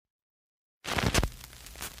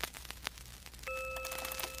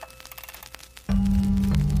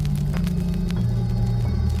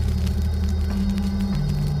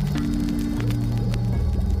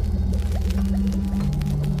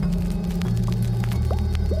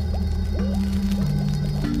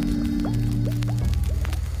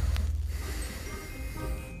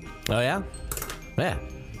Oh, yeah? Yeah.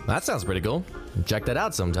 That sounds pretty cool. Check that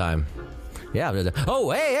out sometime. Yeah.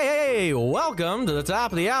 Oh, hey, welcome to the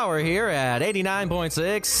top of the hour here at 89.6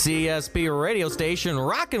 CSP radio station,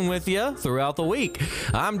 rocking with you throughout the week.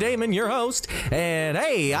 I'm Damon, your host, and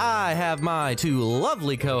hey, I have my two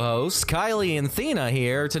lovely co-hosts, Kylie and Thina,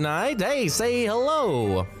 here tonight. Hey, say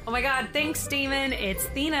hello. Oh my god, thanks, Damon. It's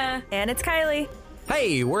Thina. And it's Kylie.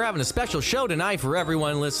 Hey, we're having a special show tonight for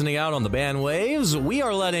everyone listening out on the bandwaves. We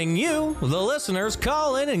are letting you, the listeners,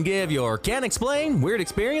 call in and give your Can't Explain, Weird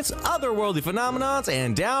Experience, Otherworldly Phenomenons,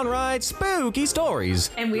 and downright spooky stories.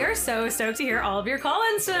 And we are so stoked to hear all of your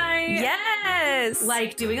call-ins tonight. Yes!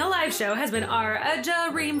 Like, doing a live show has been our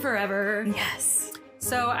dream forever. Yes.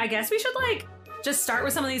 So I guess we should, just start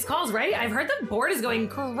with some of these calls, right? I've heard the board is going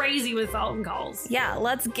crazy with phone calls. Yeah,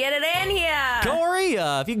 let's get it in here. Corey,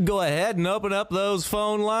 if you can go ahead and open up those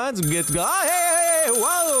phone lines and get to go. Hey,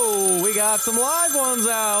 whoa, we got some live ones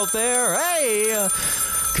out there. Hey,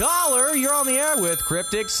 caller, you're on the air with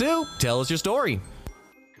Cryptic Soup. Tell us your story.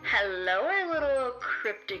 Hello, our little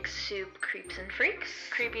Cryptic Soup creeps and freaks.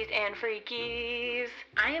 Creepies and freakies.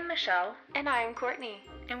 I am Michelle. And I am Courtney.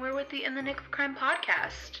 And we're with the In the Nick of Crime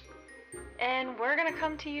podcast. And we're gonna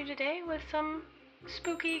come to you today with some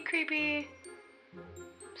spooky, creepy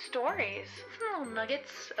stories. Some little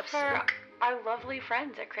nuggets of for spook. our lovely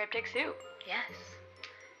friends at Cryptic Soup. Yes.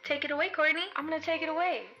 Take it away, Courtney. I'm gonna take it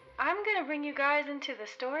away. I'm gonna bring you guys into the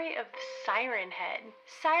story of Siren Head.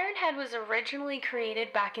 Siren Head was originally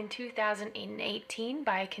created back in 2018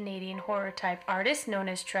 by a Canadian horror-type artist known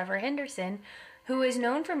as Trevor Henderson, who is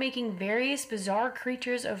known for making various bizarre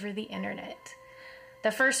creatures over the internet.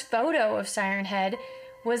 The first photo of Siren Head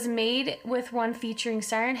was made with one featuring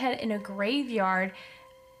Siren Head in a graveyard,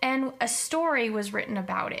 and a story was written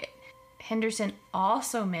about it. Henderson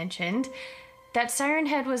also mentioned that Siren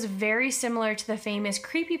Head was very similar to the famous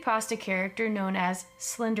creepypasta character known as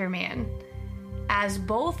Slender Man, as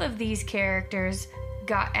both of these characters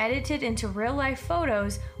got edited into real-life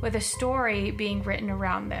photos with a story being written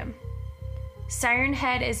around them. Siren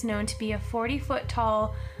Head is known to be a 40-foot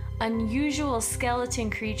tall, unusual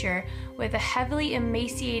skeleton creature with a heavily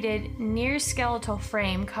emaciated, near-skeletal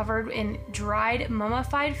frame covered in dried,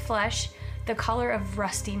 mummified flesh the color of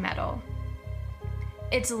rusty metal.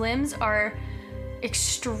 Its limbs are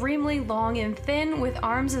extremely long and thin, with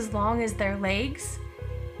arms as long as their legs,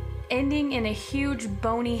 ending in a huge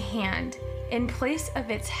bony hand. In place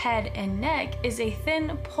of its head and neck is a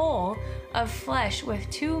thin pole of flesh with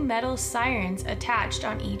two metal sirens attached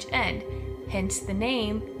on each end, hence the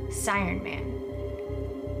name Siren Man.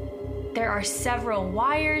 There are several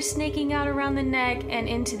wires snaking out around the neck and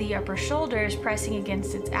into the upper shoulders, pressing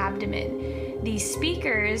against its abdomen. These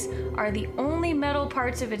speakers are the only metal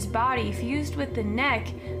parts of its body fused with the neck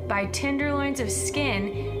by tenderloins of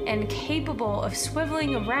skin and capable of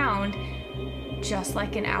swiveling around just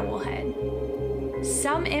like an owl head.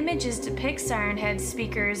 Some images depict Siren Head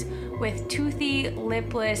speakers with toothy,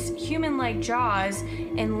 lipless, human-like jaws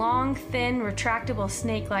and long, thin, retractable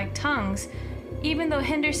snake-like tongues, even though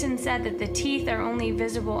Henderson said that the teeth are only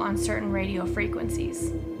visible on certain radio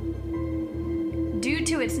frequencies. Due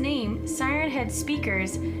to its name, Siren Head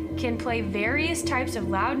speakers can play various types of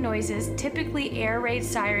loud noises, typically air-raid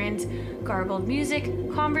sirens, garbled music,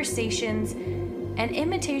 conversations, and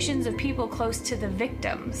imitations of people close to the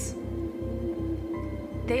victims.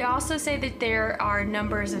 They also say that there are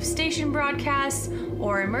numbers of station broadcasts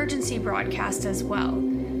or emergency broadcasts as well.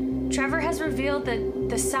 Trevor has revealed that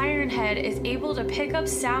the Siren Head is able to pick up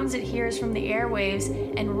sounds it hears from the airwaves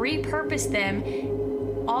and repurpose them,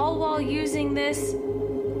 all while using this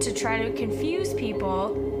to try to confuse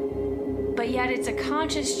people, but yet it's a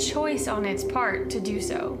conscious choice on its part to do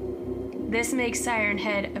so. This makes Siren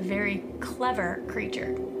Head a very clever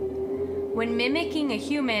creature. When mimicking a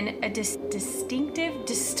human, a distinctive,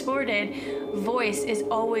 distorted voice is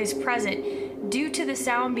always present due to the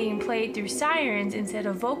sound being played through sirens instead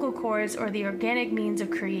of vocal cords or the organic means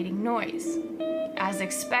of creating noise. As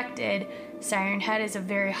expected, Siren Head is a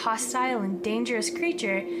very hostile and dangerous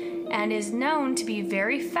creature and is known to be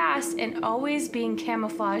very fast and always being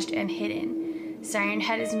camouflaged and hidden. Siren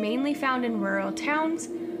Head is mainly found in rural towns,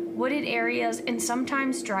 wooded areas, and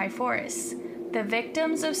sometimes dry forests. The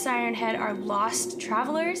victims of Siren Head are lost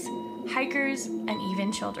travelers, hikers, and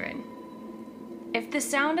even children. If the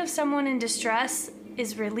sound of someone in distress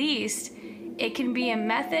is released, it can be a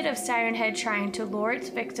method of Siren Head trying to lure its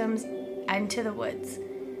victims into the woods.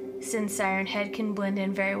 Since Siren Head can blend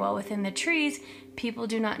in very well within the trees, people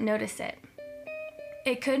do not notice it.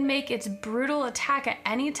 It could make its brutal attack at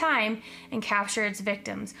any time and capture its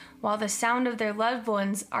victims, while the sound of their loved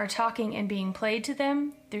ones are talking and being played to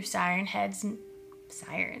them through Siren Head's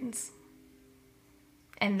sirens.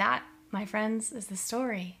 And that, my friends, is the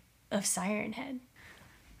story of Siren Head.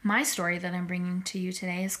 My story that I'm bringing to you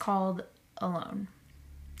today is called Alone.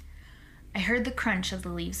 I heard the crunch of the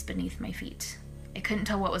leaves beneath my feet. I couldn't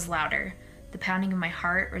tell what was louder, the pounding of my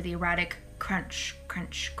heart or the erratic crunch,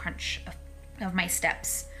 crunch, crunch of my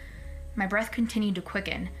steps. My breath continued to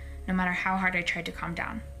quicken, no matter how hard I tried to calm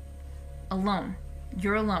down. Alone.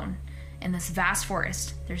 You're alone. In this vast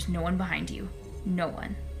forest, there's no one behind you. No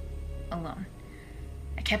one. Alone.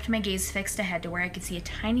 I kept my gaze fixed ahead to where I could see a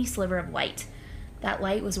tiny sliver of light. That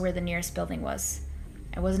light was where the nearest building was.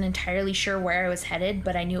 I wasn't entirely sure where I was headed,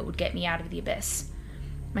 but I knew it would get me out of the abyss.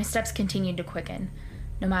 My steps continued to quicken.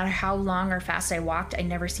 No matter how long or fast I walked, I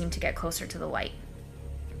never seemed to get closer to the light.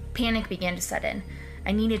 Panic began to set in.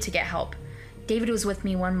 I needed to get help. David was with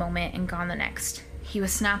me one moment and gone the next. He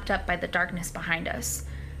was snapped up by the darkness behind us.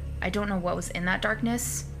 I don't know what was in that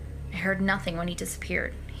darkness. I heard nothing when he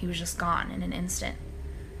disappeared. He was just gone in an instant.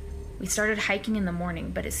 We started hiking in the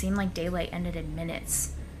morning, but it seemed like daylight ended in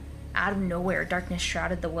minutes. Out of nowhere, darkness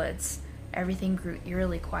shrouded the woods. Everything grew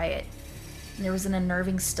eerily quiet. There was an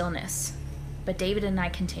unnerving stillness. But David and I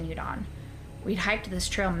continued on. We'd hiked this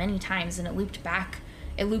trail many times, and it looped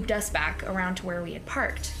us back around to where we had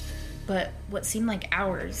parked. But what seemed like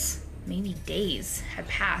hours, maybe days, had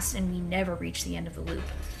passed, and we never reached the end of the loop.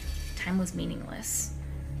 Time was meaningless.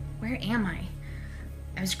 Where am I?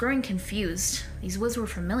 I was growing confused. These woods were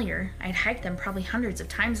familiar. I'd hiked them probably hundreds of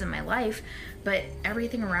times in my life, but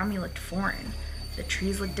everything around me looked foreign. The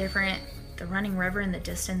trees looked different. The running river in the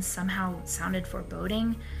distance somehow sounded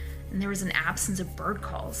foreboding, and there was an absence of bird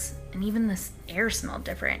calls, and even the air smelled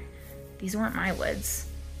different. These weren't my woods,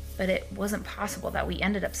 but it wasn't possible that we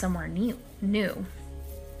ended up somewhere new.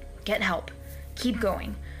 Get help. Keep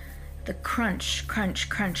going. The crunch, crunch,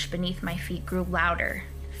 crunch beneath my feet grew louder,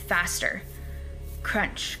 faster.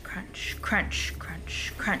 Crunch, crunch, crunch,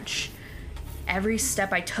 crunch, crunch. Every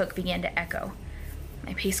step I took began to echo.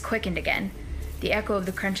 My pace quickened again. The echo of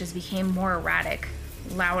the crunches became more erratic,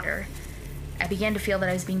 louder. I began to feel that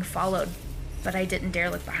I was being followed, but I didn't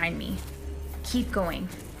dare look behind me. Keep going.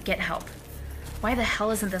 Get help. Why the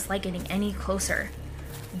hell isn't this light getting any closer?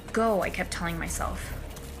 Go, I kept telling myself.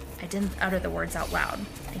 I didn't utter the words out loud.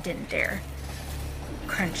 I didn't dare.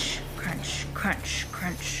 Crunch, crunch, crunch,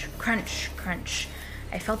 crunch, crunch, crunch.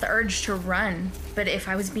 I felt the urge to run, but if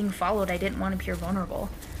I was being followed, I didn't want to appear vulnerable.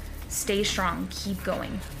 Stay strong, keep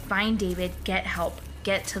going. Find David, get help,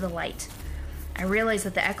 get to the light. I realized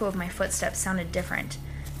that the echo of my footsteps sounded different.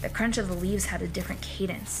 The crunch of the leaves had a different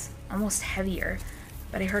cadence, almost heavier,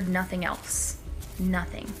 but I heard nothing else.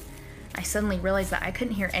 Nothing. I suddenly realized that I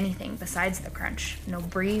couldn't hear anything besides the crunch. No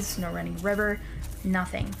breeze, no running river,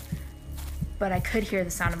 nothing. But I could hear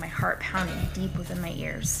the sound of my heart pounding deep within my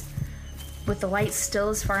ears. With the light still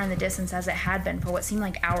as far in the distance as it had been for what seemed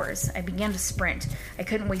like hours, I began to sprint. I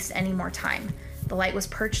couldn't waste any more time. The light was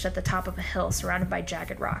perched at the top of a hill surrounded by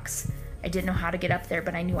jagged rocks. I didn't know how to get up there,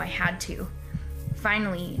 but I knew I had to.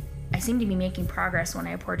 Finally, I seemed to be making progress when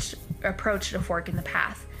I approached a fork in the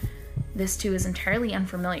path. This too is entirely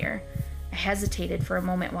unfamiliar. I hesitated for a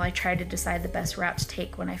moment while I tried to decide the best route to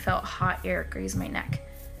take when I felt hot air graze my neck.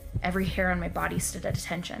 Every hair on my body stood at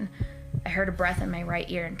attention. I heard a breath in my right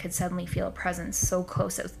ear and could suddenly feel a presence so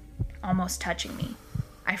close it was almost touching me.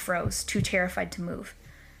 I froze, too terrified to move.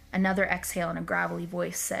 Another exhale and a gravelly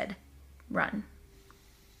voice said, "Run."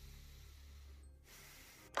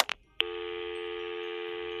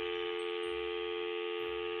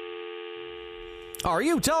 Are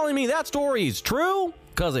you telling me that story's true?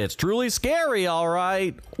 'Cause it's truly scary, all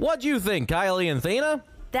right. What'd you think, Kylie and Thena?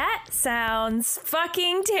 That sounds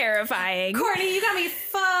fucking terrifying. Courtney, you got me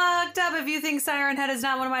fucked up if you think Siren Head is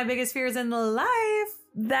not one of my biggest fears in life.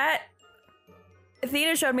 That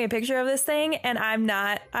Athena showed me a picture of this thing, and I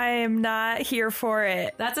am not here for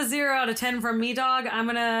it. That's a 0 out of 10 from me, dog. I'm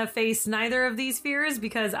gonna face neither of these fears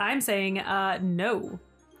because I'm saying no.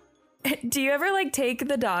 Do you ever like take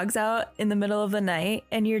the dogs out in the middle of the night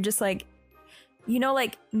and you're just like, you know,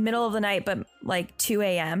 like middle of the night, but like 2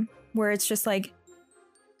 a.m. where it's just like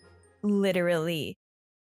literally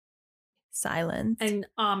silent And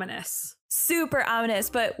ominous. super ominous.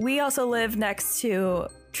 But we also live next to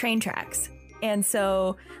train tracks, and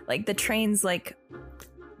so like the trains like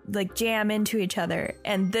jam into each other,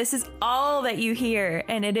 and this is all that you hear,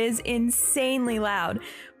 and it is insanely loud,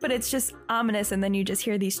 but it's just ominous. And then you just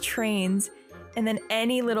hear these trains, and then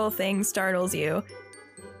any little thing startles you.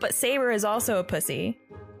 But Saber is also a pussy,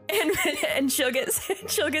 and she'll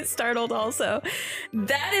get startled also.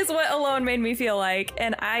 That is what alone made me feel like,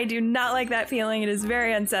 and I do not like that feeling. It is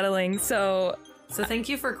very unsettling. So thank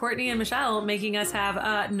you for Courtney and Michelle making us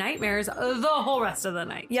have nightmares the whole rest of the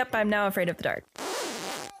night. Yep, I'm now afraid of the dark.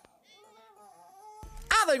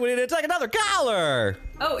 I think we need to take another caller.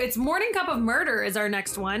 Oh, it's Morning Cup of Murder is our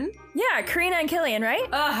next one. Yeah, Karina and Killian, right?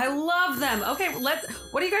 I love them. Okay,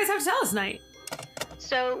 what do you guys have to tell us tonight?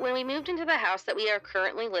 So when we moved into the house that we are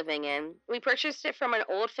currently living in, we purchased it from an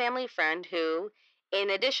old family friend who,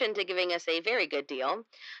 in addition to giving us a very good deal,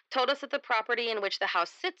 told us that the property in which the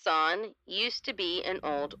house sits on used to be an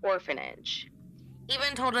old orphanage.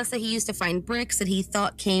 Even told us that he used to find bricks that he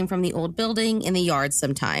thought came from the old building in the yard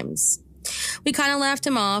sometimes. We kind of laughed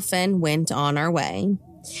him off and went on our way.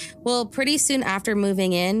 Well, pretty soon after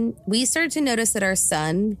moving in, we started to notice that our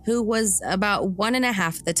son, who was about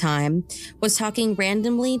 1.5 at the time, was talking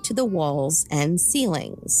randomly to the walls and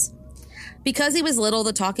ceilings. Because he was little,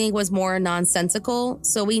 the talking was more nonsensical,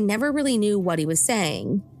 so we never really knew what he was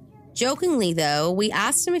saying. Jokingly, though, we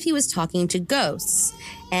asked him if he was talking to ghosts,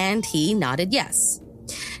 and he nodded yes.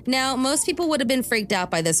 Now, most people would have been freaked out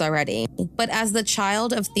by this already, but as the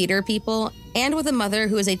child of theater people and with a mother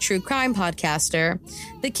who is a true crime podcaster,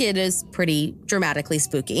 the kid is pretty dramatically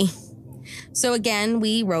spooky. So again,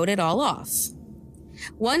 we wrote it all off.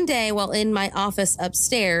 One day while in my office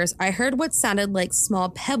upstairs, I heard what sounded like small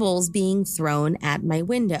pebbles being thrown at my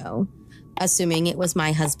window. Assuming it was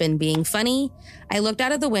my husband being funny, I looked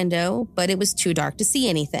out of the window, but it was too dark to see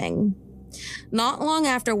anything. Not long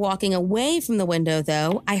after walking away from the window,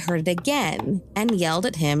 though, I heard it again and yelled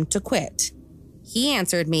at him to quit. He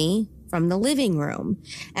answered me from the living room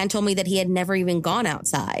and told me that he had never even gone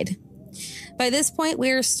outside. By this point,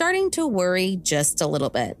 we were starting to worry just a little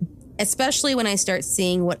bit, especially when I start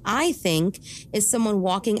seeing what I think is someone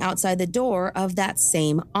walking outside the door of that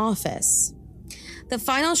same office. The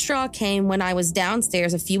final straw came when I was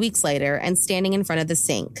downstairs a few weeks later and standing in front of the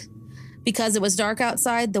sink. Because it was dark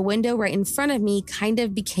outside, the window right in front of me kind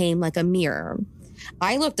of became like a mirror.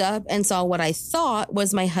 I looked up and saw what I thought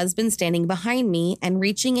was my husband standing behind me and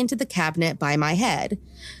reaching into the cabinet by my head.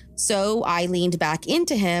 So I leaned back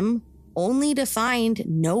into him, only to find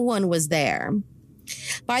no one was there.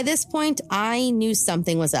 By this point, I knew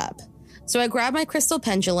something was up. So I grabbed my crystal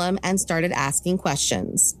pendulum and started asking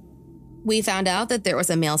questions. We found out that there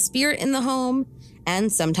was a male spirit in the home,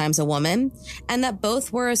 and sometimes a woman, and that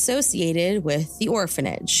both were associated with the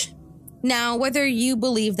orphanage. Now, whether you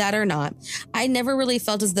believe that or not, I never really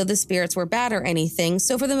felt as though the spirits were bad or anything,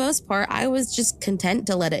 so for the most part, I was just content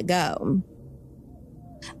to let it go.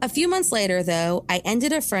 A few months later, though, I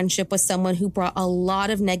ended a friendship with someone who brought a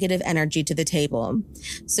lot of negative energy to the table.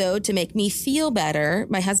 So to make me feel better,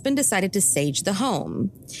 my husband decided to sage the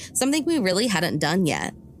home, something we really hadn't done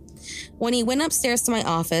yet. When he went upstairs to my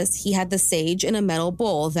office, he had the sage in a metal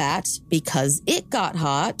bowl that, because it got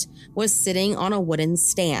hot, was sitting on a wooden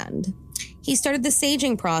stand. He started the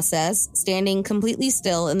saging process, standing completely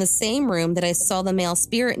still in the same room that I saw the male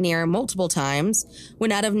spirit near multiple times,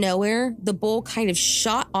 when out of nowhere, the bowl kind of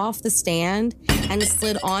shot off the stand and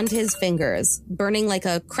slid onto his fingers, burning like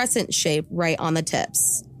a crescent shape right on the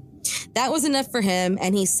tips. That was enough for him,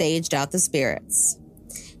 and he saged out the spirits.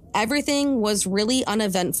 Everything was really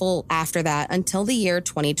uneventful after that until the year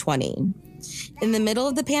 2020. In the middle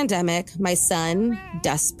of the pandemic, my son,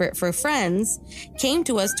 desperate for friends, came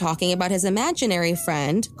to us talking about his imaginary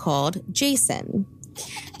friend called Jason.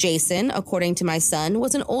 Jason, according to my son,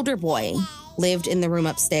 was an older boy, lived in the room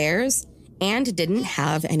upstairs, and didn't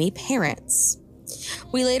have any parents.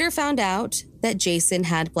 We later found out that Jason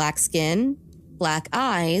had black skin, black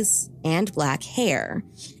eyes, and black hair.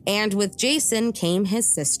 And with Jason came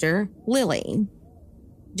his sister, Lily.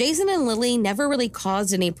 Jason and Lily never really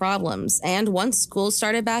caused any problems, and once school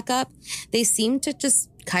started back up, they seemed to just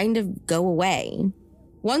kind of go away.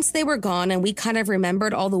 Once they were gone and we kind of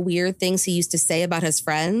remembered all the weird things he used to say about his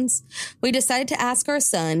friends, we decided to ask our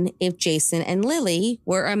son if Jason and Lily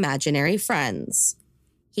were imaginary friends.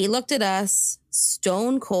 He looked at us,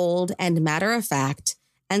 stone cold and matter of fact,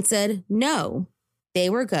 and said no, they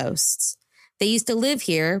were ghosts. They used to live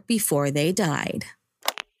here before they died.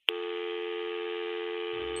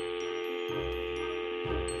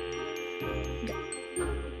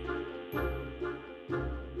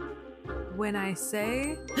 When I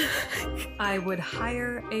say I would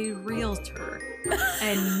hire a realtor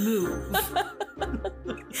and move.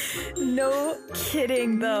 No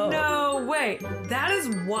kidding, though. No way. That is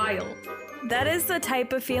wild. That is the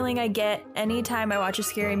type of feeling I get anytime I watch a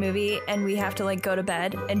scary movie and we have to like go to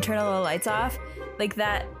bed and turn all the lights off. like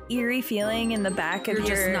that eerie feeling in the back of You're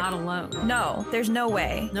your... just not alone. No, there's no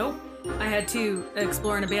way. Nope. I had to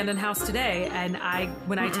explore an abandoned house today, and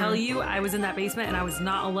when I tell you I was in that basement and I was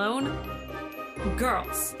not alone,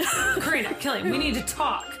 girls, Karina, Killian, we need to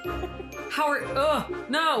talk. Howard,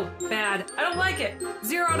 no, bad. I don't like it.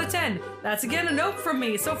 0 out of 10. That's again a nope from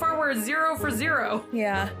me. So far we're 0 for 0.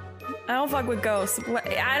 Yeah. I don't fuck with ghosts.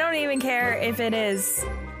 I don't even care if it is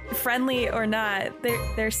friendly or not.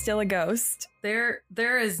 They're still a ghost. There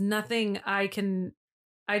is nothing I can.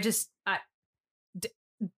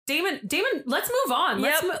 Damon, let's move on.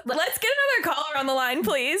 Let's get another caller on the line,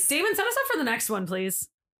 please. Damon, set us up for the next one, please.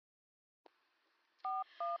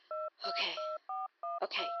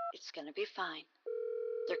 Okay, it's gonna be fine.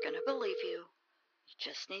 They're gonna believe you. You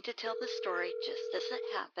just need to tell the story just as it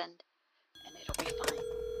happened, and it'll be fine.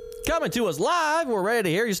 Coming to us live, we're ready to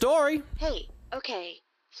hear your story. Hey, okay,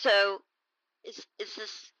 so is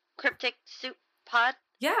this Cryptic Soup Pod?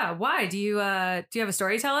 Yeah, why? Do you have a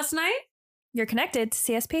story to tell us tonight? You're connected to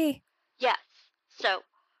CSP. Yes. So,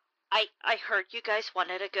 I heard you guys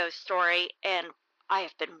wanted a ghost story, and I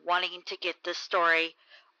have been wanting to get this story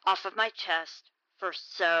off of my chest for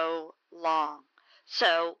so long.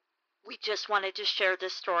 So, we just wanted to share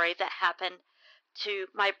this story that happened to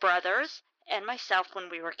my brothers and myself when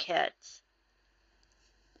we were kids.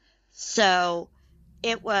 So,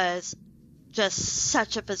 it was just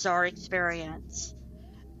such a bizarre experience.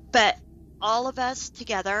 But all of us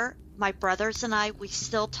together, my brothers and I, we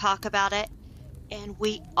still talk about it, and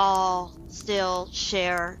we all still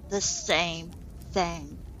share the same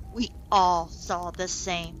thing. We all saw the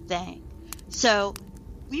same thing. So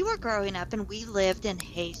we were growing up and we lived in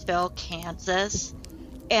Hayesville, Kansas.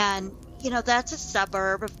 And, that's a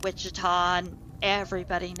suburb of Wichita, and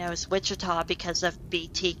everybody knows Wichita because of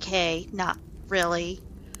BTK. Not really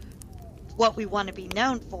what we want to be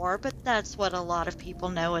known for, but that's what a lot of people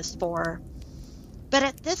know us for. But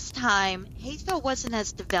at this time, Hayesville wasn't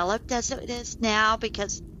as developed as it is now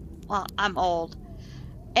because, well, I'm old.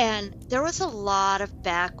 And there was a lot of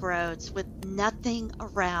back roads with nothing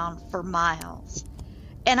around for miles.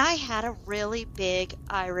 And I had a really big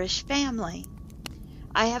Irish family.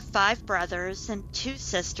 I have 5 brothers and 2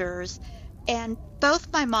 sisters, and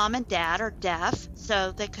both my mom and dad are deaf,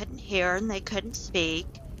 so they couldn't hear and they couldn't speak.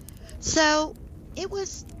 So it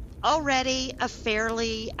was already a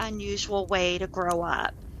fairly unusual way to grow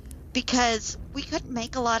up because we couldn't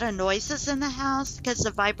make a lot of noises in the house because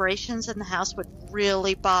the vibrations in the house would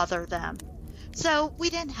really bother them. So we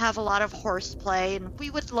didn't have a lot of horseplay, and we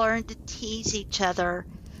would learn to tease each other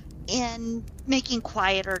in making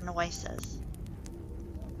quieter noises.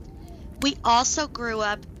 We also grew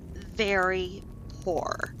up very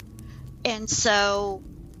poor. And so,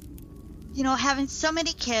 having so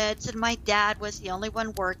many kids and my dad was the only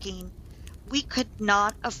one working, we could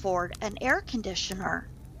not afford an air conditioner.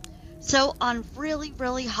 So on really,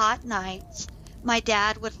 really hot nights, my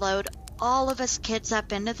dad would load all of us kids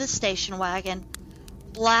up into the station wagon,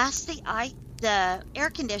 blast the air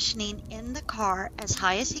conditioning in the car as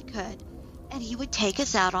high as he could, and he would take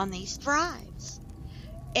us out on these drives.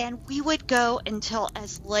 And we would go until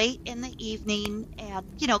as late in the evening,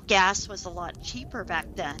 and, gas was a lot cheaper back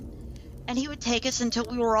then. And he would take us until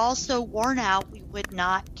we were all so worn out we would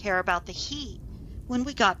not care about the heat when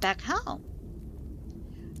we got back home.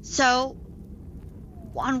 So,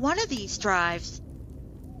 on one of these drives,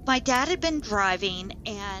 my dad had been driving,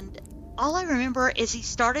 and all I remember is he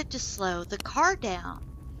started to slow the car down.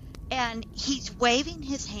 And he's waving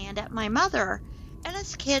his hand at my mother, and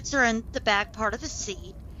his kids are in the back part of the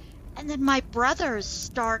seat. And then my brothers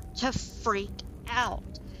start to freak out.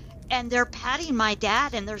 And they're patting my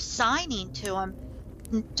dad and they're signing to him,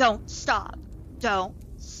 "Don't stop, don't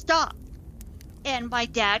stop." And my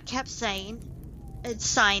dad kept saying and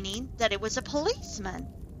signing that it was a policeman.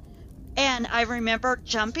 And I remember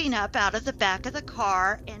jumping up out of the back of the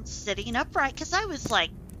car and sitting upright because I was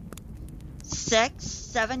like 6,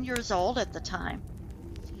 7 years old at the time.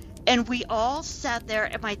 And we all sat there,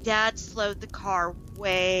 and my dad slowed the car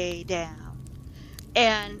way down.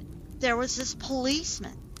 And there was this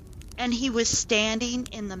policeman, and he was standing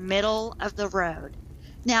in the middle of the road.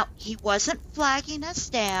 Now, he wasn't flagging us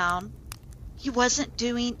down. He wasn't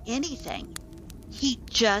doing anything. He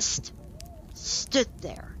just stood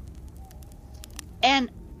there.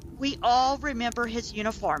 And we all remember his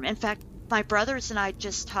uniform. In fact, my brothers and I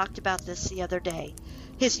just talked about this the other day.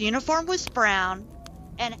 His uniform was brown,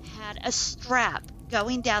 and it had a strap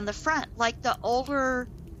going down the front, like the older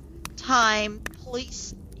time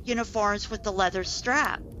police uniforms with the leather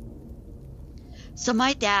strap. So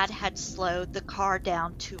my dad had slowed the car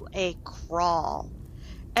down to a crawl.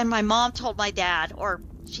 And my mom told my dad, or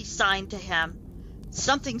she signed to him,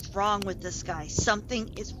 something's wrong with this guy.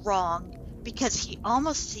 Something is wrong, because he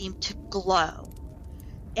almost seemed to glow.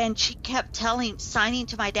 And she kept signing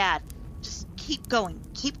to my dad, just keep going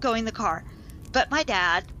the car. But my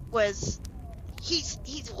dad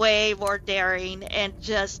he's way more daring, and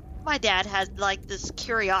just, my dad had like this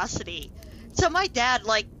curiosity. So my dad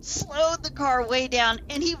like slowed the car way down,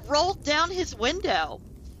 and he rolled down his window.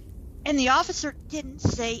 And the officer didn't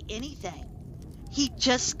say anything. He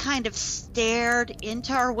just kind of stared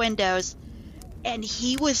into our windows, and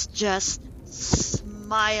he was just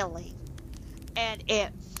smiling. And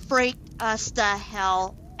it freaked us the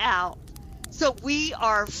hell out. So we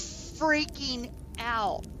are freaking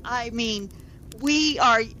out. I mean,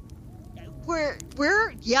 we're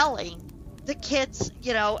yelling. The kids,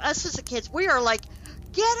 us as the kids, we are like,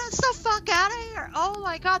 get us the fuck out of here. Oh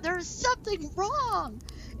my God, there's something wrong.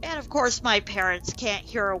 And of course, my parents can't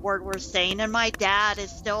hear a word we're saying, and my dad is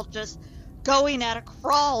still just going at a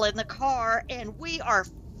crawl in the car, and we are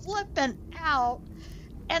flipping out.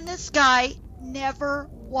 And this guy never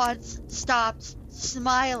once stops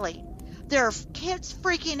smiling. There are kids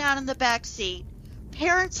freaking out in the back seat,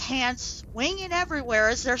 parents' hands swinging everywhere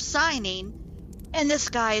as they're signing, and this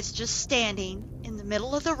guy is just standing in the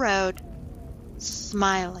middle of the road,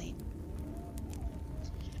 smiling.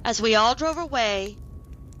 As we all drove away,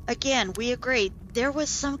 again, we agreed there was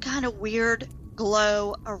some kind of weird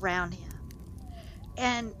glow around him.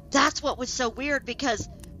 And that's what was so weird, because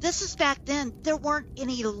this is back then, there weren't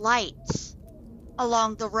any lights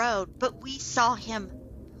along the road, but we saw him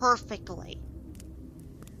perfectly.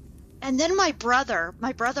 And then my brother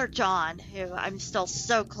John, who I'm still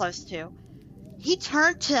so close to, he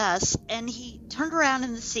turned to us, and he turned around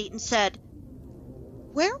in the seat and said,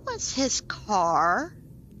 "Where was his car?"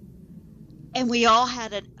 And we all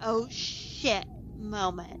had an oh shit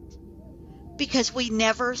moment, because we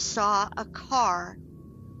never saw a car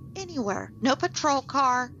anywhere. No patrol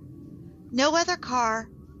car, no other car,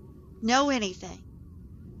 no anything.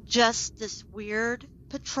 Just this weird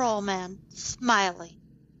patrolman smiling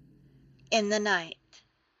in the night.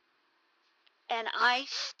 And I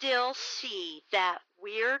still see that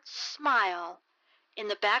weird smile in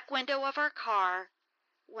the back window of our car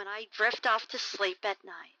when I drift off to sleep at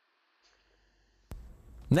night.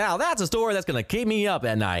 Now that's a story that's going to keep me up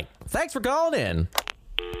at night. Thanks for calling in.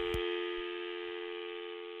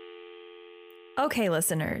 Okay,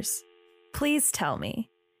 listeners, please tell me,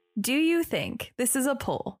 do you think, this is a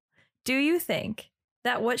poll, do you think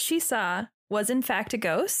that what she saw was in fact a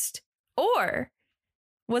ghost, or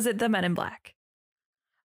was it the Men in Black?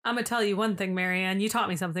 I'm going to tell you one thing, Marianne. You taught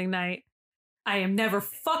me something tonight. I am never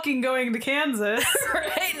fucking going to Kansas.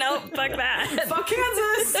 Right? Nope, fuck that. Fuck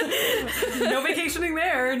Kansas. No vacationing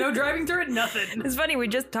there. No driving through it. Nothing. It's funny, we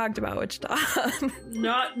just talked about Wichita.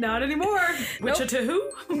 Not anymore. Nope. Wichita who?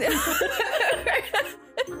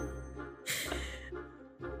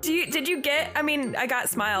 Did you get, I mean, I got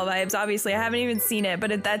smile vibes, obviously. I haven't even seen it,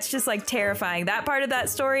 but that's just like terrifying. That part of that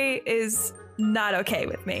story is not okay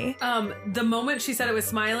with me. The moment she said it was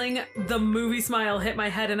smiling, the movie smile hit my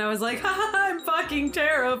head, and I was like, ha, I'm fucking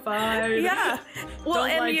terrified. Yeah. Well, Don't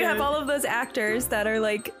and like you have it. all of those actors that are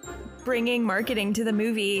like bringing marketing to the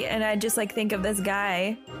movie, and I just like think of this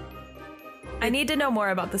guy. I need to know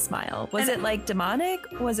more about the smile. Was it like demonic?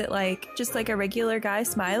 Was it like just like a regular guy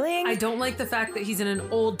smiling? I don't like the fact that he's in an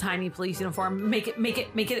old-timey police uniform. Make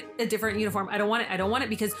it a different uniform. I don't want it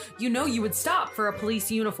because you would stop for a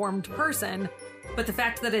police uniformed person, but the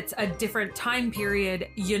fact that it's a different time period,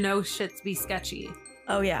 shit's be sketchy.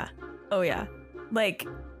 Oh yeah. Like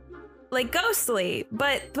ghostly,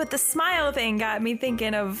 but the smile thing got me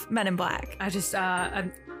thinking of Men in Black. I just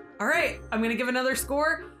all right, I'm gonna give another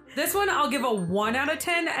score. This one I'll give a 1 out of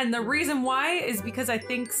 10, and the reason why is because I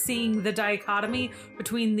think seeing the dichotomy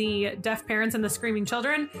between the deaf parents and the screaming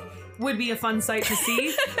children would be a fun sight to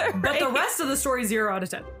see. Right. But the rest of the story, 0 out of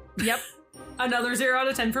 10. Yep. Another 0 out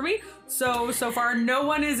of 10 for me. So far, no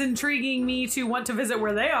one is intriguing me to want to visit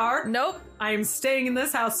where they are. Nope. I am staying in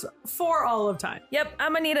this house for all of time. Yep,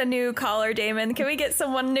 I'm gonna need a new caller, Damon. Can we get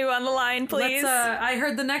someone new on the line, please? I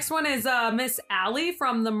heard the next one is Miss Allie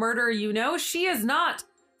from The Murder You Know. She is not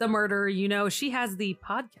The Murderer You Know. She has the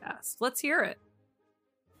podcast. Let's hear it.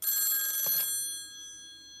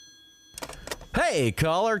 Hey,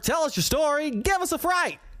 caller, tell us your story. Give us a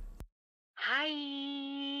fright. Hi,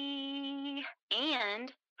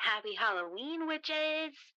 and happy Halloween,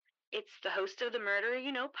 witches. It's the host of the Murder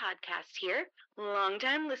You Know podcast here.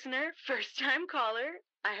 Long-time listener, first-time caller.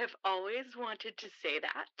 I have always wanted to say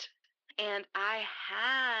that. And I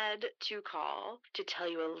had to call to tell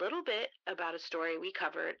you a little bit about a story we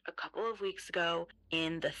covered a couple of weeks ago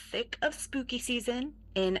in the thick of spooky season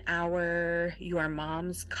in our Your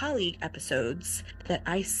Mom's Colleague episodes that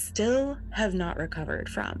I still have not recovered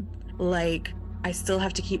from. Like, I still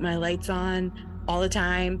have to keep my lights on all the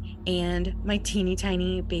time, and my teeny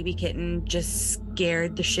tiny baby kitten just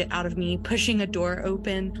scared the shit out of me, pushing a door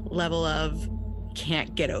open, level of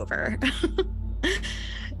can't get over.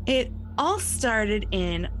 It all started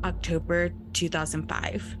in October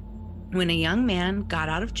 2005 when a young man got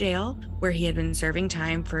out of jail where he had been serving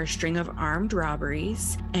time for a string of armed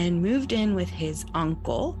robberies and moved in with his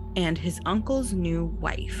uncle and his uncle's new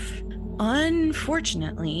wife.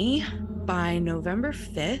 Unfortunately, by November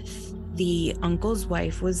 5th, the uncle's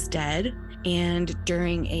wife was dead, and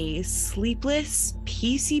during a sleepless,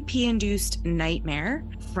 PCP-induced nightmare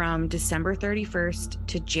from December 31st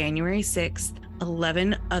to January 6th,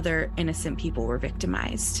 11 other innocent people were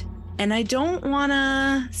victimized. And I don't want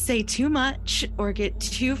to say too much or get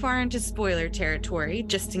too far into spoiler territory,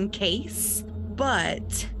 just in case,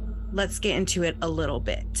 but let's get into it a little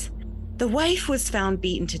bit. The wife was found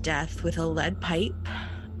beaten to death with a lead pipe,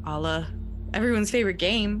 a la everyone's favorite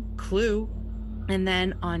game, Clue. And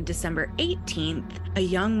then on December 18th, a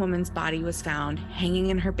young woman's body was found hanging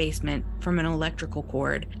in her basement from an electrical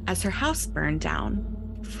cord as her house burned down.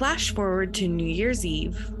 Flash forward to New Year's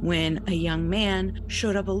Eve when a young man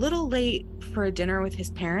showed up a little late for a dinner with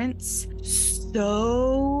his parents,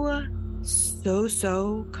 so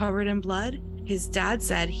covered in blood. His dad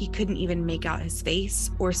said he couldn't even make out his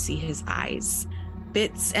face or see his eyes.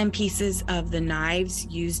 Bits and pieces of the knives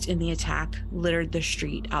used in the attack littered the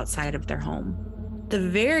street outside of their home. The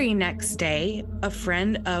very next day, a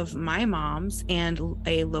friend of my mom's and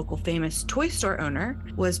a local famous toy store owner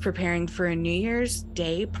was preparing for a New Year's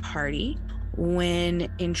Day party when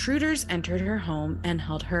intruders entered her home and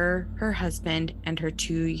held her husband, and her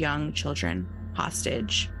 2 young children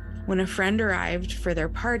hostage. When a friend arrived for their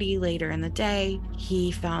party later in the day, he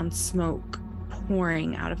found smoke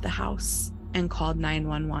pouring out of the house and called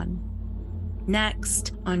 911.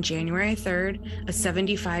 Next, on January 3rd, a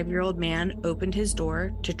 75-year-old man opened his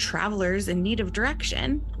door to travelers in need of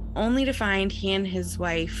direction, only to find he and his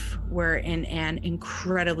wife were in an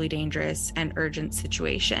incredibly dangerous and urgent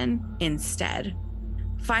situation instead.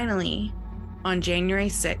 Finally, on January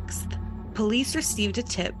 6th, police received a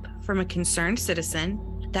tip from a concerned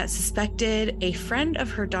citizen that suspected a friend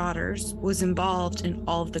of her daughter's was involved in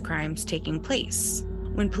all of the crimes taking place.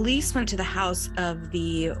 When police went to the house of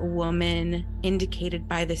the woman indicated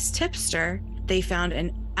by this tipster, they found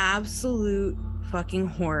an absolute fucking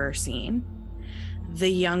horror scene. The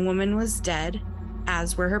young woman was dead,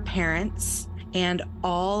 as were her parents, and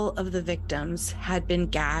all of the victims had been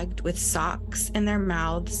gagged with socks in their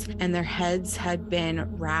mouths, and their heads had been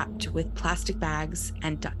wrapped with plastic bags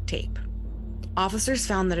and duct tape. Officers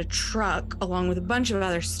found that a truck, along with a bunch of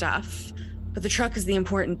other stuff, but the truck is the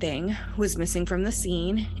important thing, was missing from the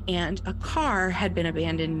scene, and a car had been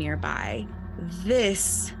abandoned nearby.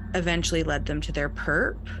 This eventually led them to their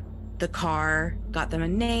perp. The car got them a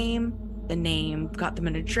name, the name got them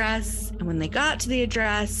an address, and when they got to the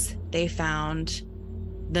address, they found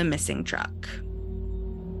the missing truck.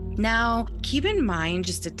 Now, keep in mind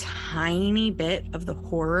just a tiny bit of the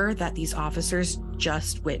horror that these officers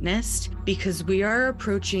just witnessed, because we are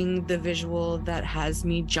approaching the visual that has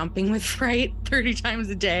me jumping with fright 30 times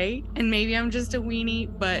a day. And maybe I'm just a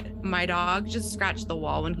weenie, but my dog just scratched the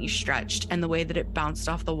wall when he stretched, and the way that it bounced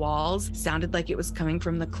off the walls sounded like it was coming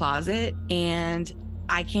from the closet. And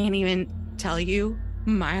I can't even tell you,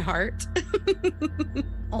 my heart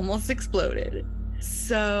almost exploded.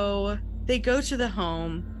 So they go to the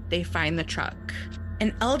home. They find the truck.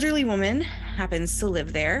 An elderly woman happens to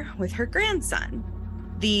live there with her grandson.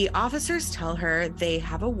 The officers tell her they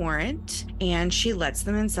have a warrant, and she lets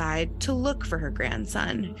them inside to look for her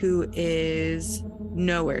grandson, who is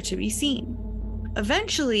nowhere to be seen.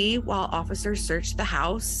 Eventually, while officers search the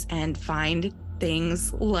house and find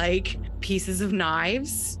things like pieces of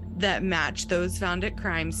knives that match those found at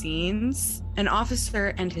crime scenes, an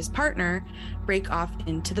officer and his partner break off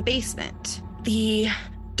into the basement. The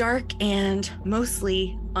dark and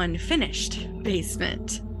mostly unfinished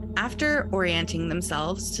basement. After orienting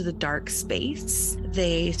themselves to the dark space,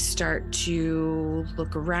 they start to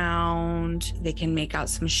look around. They can make out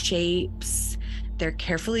some shapes. They're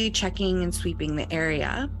carefully checking and sweeping the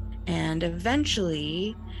area, and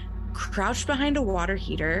eventually, crouched behind a water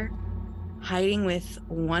heater, hiding with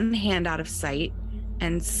one hand out of sight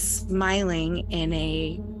and smiling in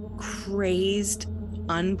a crazed,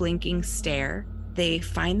 unblinking stare, they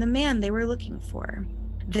find the man they were looking for.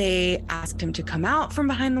 They asked him to come out from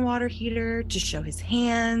behind the water heater to show his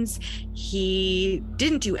hands. He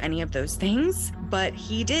didn't do any of those things, but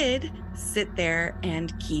he did sit there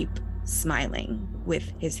and keep smiling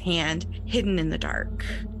with his hand hidden in the dark.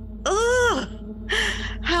 Ugh!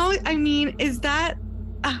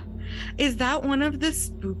 Is that one of the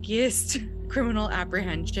spookiest criminal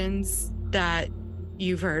apprehensions that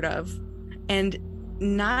you've heard of? And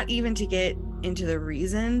not even to get into the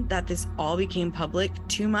reason that this all became public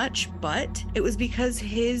too much, but it was because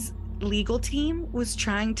his legal team was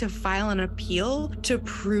trying to file an appeal to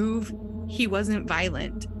prove he wasn't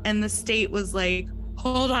violent. And the state was like,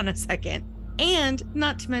 hold on a second. And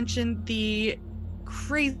not to mention the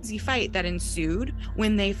crazy fight that ensued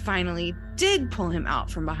when they finally did pull him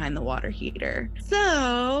out from behind the water heater.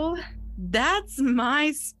 So that's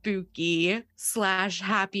my spooky /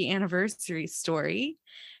 happy anniversary story.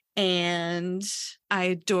 And I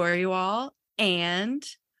adore you all. And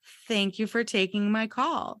thank you for taking my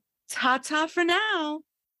call. Ta-ta for now.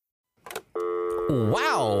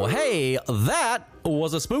 Wow. Hey, that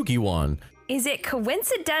was a spooky one. Is it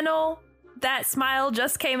coincidental that Smile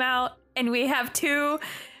just came out and we have 2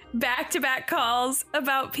 back-to-back calls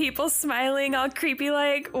about people smiling all creepy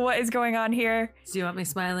like? What is going on here? Do you want me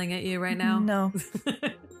smiling at you right now? No.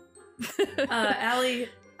 Allie,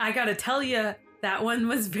 I gotta tell you, that one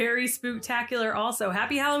was very spooktacular also.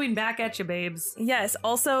 Happy Halloween back at you, babes. Yes,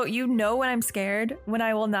 also, you know when I'm scared, when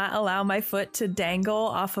I will not allow my foot to dangle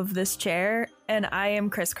off of this chair, and I am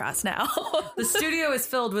crisscross now. The studio is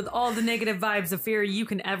filled with all the negative vibes of fear you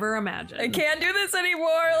can ever imagine. I can't do this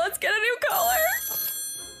anymore. Let's get a new caller.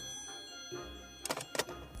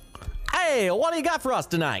 Hey, what do you got for us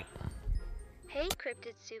tonight? Hey,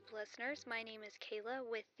 Cryptid Soup listeners. My name is Kayla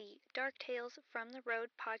with the Dark Tales from the Road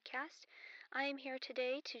podcast. I am here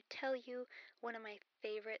today to tell you one of my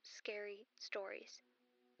favorite scary stories.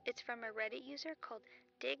 It's from a Reddit user called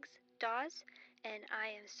Diggs Dawes, and I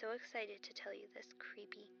am so excited to tell you this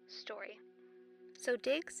creepy story. So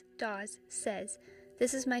Diggs Dawes says,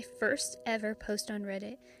 "This is my first ever post on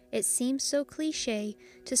Reddit. It seems so cliche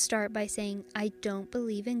to start by saying I don't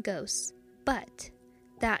believe in ghosts, but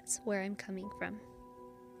that's where I'm coming from.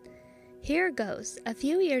 Here goes. A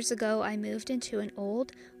few years ago, I moved into an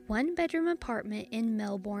old 1-bedroom apartment in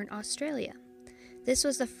Melbourne, Australia. This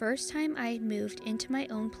was the first time I had moved into my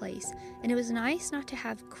own place, and it was nice not to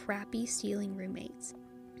have crappy stealing roommates.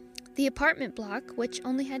 The apartment block, which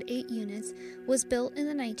only had 8 units, was built in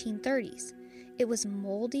the 1930s. It was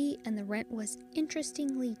moldy, and the rent was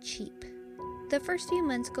interestingly cheap. The first few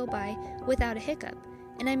months go by without a hiccup,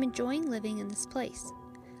 and I'm enjoying living in this place.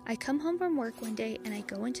 I come home from work one day, and I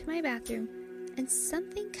go into my bathroom, and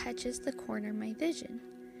something catches the corner of my vision.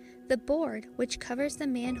 The board, which covers the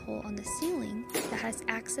manhole on the ceiling that has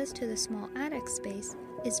access to the small attic space,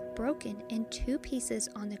 is broken in 2 pieces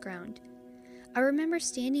on the ground. I remember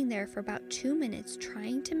standing there for about 2 minutes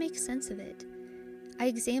trying to make sense of it. I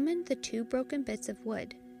examined the 2 broken bits of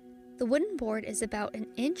wood. The wooden board is about 1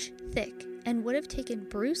 inch thick and would have taken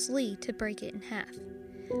Bruce Lee to break it in half.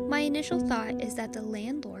 My initial thought is that the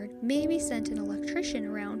landlord maybe sent an electrician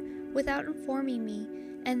around without informing me,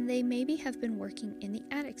 and they maybe have been working in the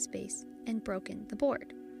attic space and broken the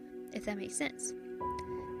board, if that makes sense.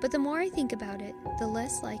 But the more I think about it, the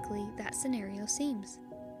less likely that scenario seems.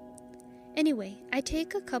 Anyway, I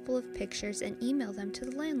take a couple of pictures and email them to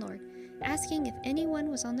the landlord, asking if anyone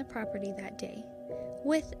was on the property that day,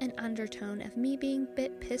 with an undertone of me being a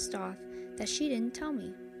bit pissed off that she didn't tell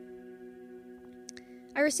me.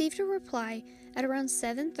 I received a reply at around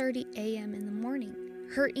 7:30 a.m. in the morning.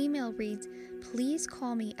 Her email reads, "Please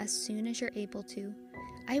call me as soon as you're able to."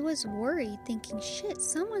 I was worried, thinking, shit,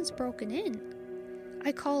 someone's broken in.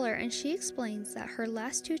 I call her and she explains that her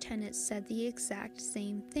last 2 tenants said the exact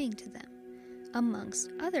same thing to them,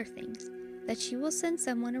 amongst other things, that she will send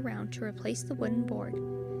someone around to replace the wooden board.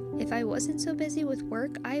 If I wasn't so busy with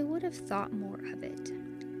work, I would have thought more of it.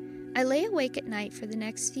 I lay awake at night for the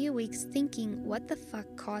next few weeks thinking what the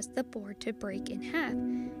fuck caused the board to break in half,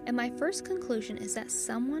 and my first conclusion is that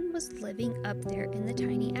someone was living up there in the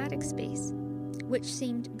tiny attic space, which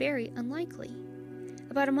seemed very unlikely.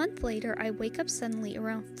 About a month later, I wake up suddenly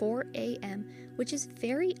around 4 a.m., which is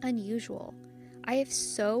very unusual. I have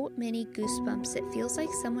so many goosebumps it feels like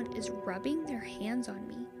someone is rubbing their hands on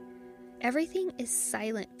me. Everything is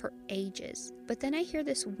silent for ages, but then I hear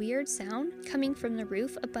this weird sound coming from the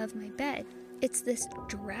roof above my bed. It's this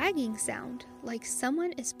dragging sound, like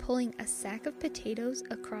someone is pulling a sack of potatoes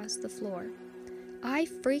across the floor. I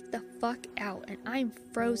freak the fuck out and I'm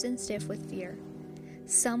frozen stiff with fear.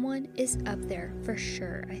 Someone is up there for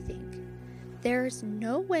sure, I think. There's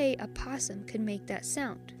no way a possum could make that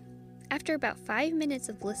sound. After about 5 minutes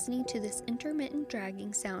of listening to this intermittent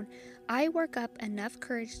dragging sound, I work up enough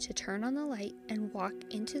courage to turn on the light and walk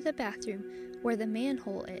into the bathroom where the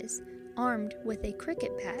manhole is, armed with a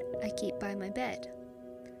cricket bat I keep by my bed.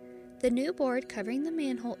 The new board covering the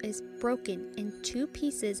manhole is broken in 2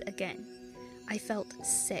 pieces again. I felt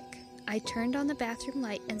sick. I turned on the bathroom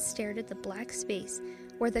light and stared at the black space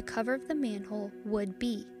where the cover of the manhole would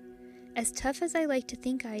be. As tough as I like to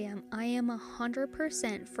think I am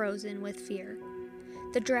 100% frozen with fear.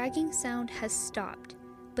 The dragging sound has stopped,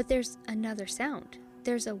 but there's another sound.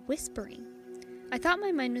 There's a whispering. I thought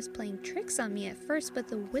my mind was playing tricks on me at first, but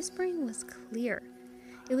the whispering was clear.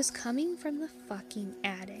 It was coming from the fucking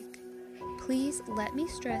attic. Please let me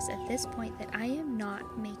stress at this point that I am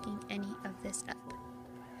not making any of this up.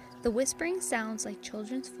 The whispering sounds like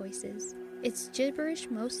children's voices. It's gibberish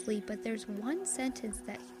mostly, but there's one sentence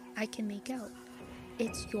that I can make out.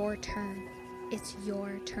 It's your turn. It's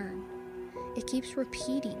your turn. It keeps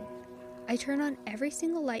repeating. I turn on every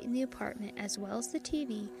single light in the apartment as well as the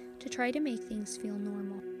TV to try to make things feel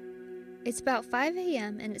normal. It's about 5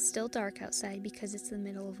 a.m. and it's still dark outside because it's the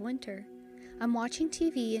middle of winter. I'm watching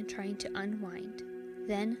TV and trying to unwind.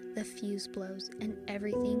 Then the fuse blows and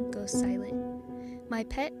everything goes silent. My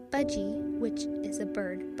pet Budgie, which is a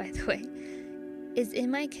bird by the way, is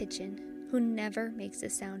in my kitchen, who never makes a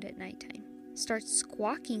sound at nighttime, starts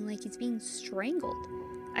squawking like he's being strangled.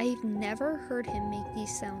 I've never heard him make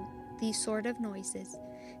these sort of noises.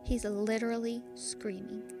 He's literally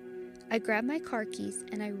screaming. I grab my car keys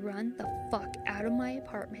and I run the fuck out of my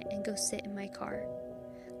apartment and go sit in my car.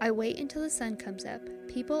 I wait until the sun comes up.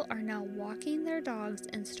 People are now walking their dogs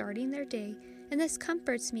and starting their day, and this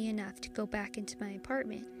comforts me enough to go back into my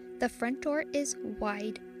apartment. The front door is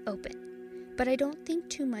wide open. But I don't think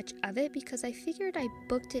too much of it because I figured I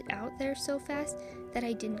booked it out there so fast that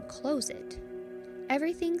I didn't close it.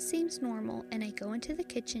 Everything seems normal and I go into the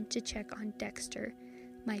kitchen to check on Dexter,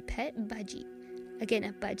 my pet Budgie. Again,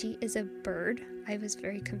 a budgie is a bird. I was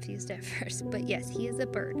very confused at first, but yes, he is a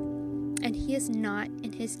bird. And he is not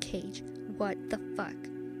in his cage. What the fuck?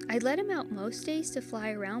 I let him out most days to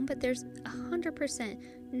fly around, but there's 100%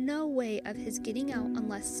 no way of his getting out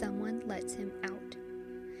unless someone lets him out.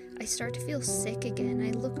 I start to feel sick again.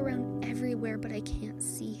 I look around everywhere, but I can't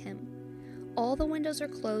see him. All the windows are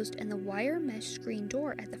closed, and the wire mesh screen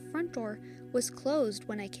door at the front door was closed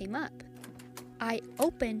when I came up. I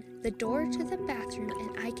open the door to the bathroom,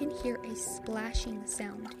 and I can hear a splashing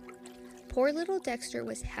sound. Poor little Dexter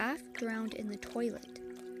was half drowned in the toilet.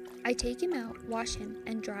 I take him out, wash him,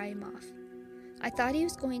 and dry him off. I thought he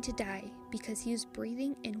was going to die because he was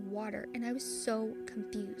breathing in water, and I was so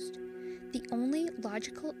confused. The only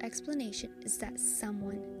logical explanation is that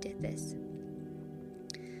someone did this.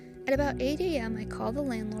 At about 8 a.m., I called the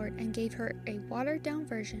landlord and gave her a watered-down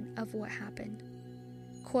version of what happened.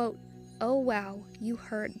 Quote, "Oh wow, you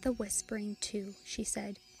heard the whispering too," she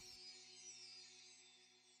said.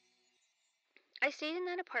 I stayed in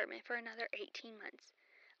that apartment for another 18 months.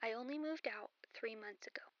 I only moved out 3 months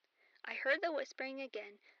ago. I heard the whispering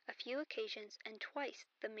again a few occasions, and twice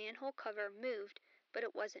the manhole cover moved, but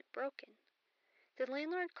it wasn't broken. The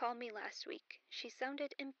landlord called me last week. She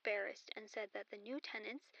sounded embarrassed and said that the new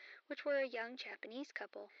tenants, which were a young Japanese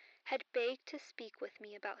couple, had begged to speak with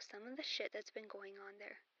me about some of the shit that's been going on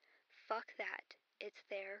there. Fuck that. It's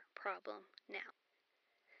their problem now.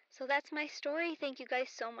 So that's my story. Thank you guys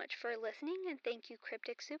so much for listening, and thank you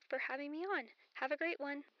Cryptic Soup for having me on. Have a great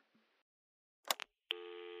one.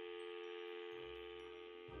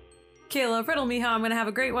 Kayla, riddle me how I'm going to have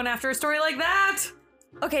a great one after a story like that.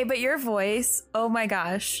 Okay, but your voice, oh my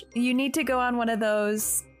gosh. You need to go on one of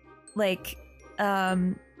those, like,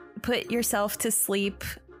 put yourself to sleep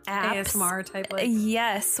apps. ASMR type.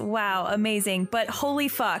 Yes, wow, amazing. But holy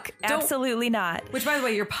fuck, absolutely not. Which, by the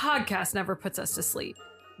way, your podcast never puts us to sleep.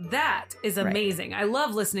 That is amazing. Right. I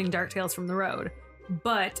love listening Dark Tales from the Road.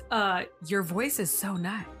 But your voice is so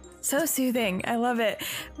nice. So soothing. I love it.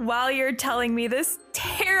 While you're telling me this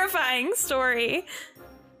terrifying story.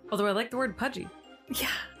 Although I like the word pudgy. Yeah.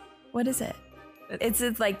 What is it?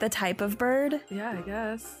 It's like the type of bird? Yeah, I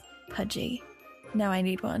guess. Pudgy. Now I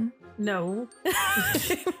need one. No.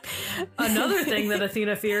 Another thing that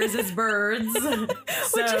Athena fears is birds.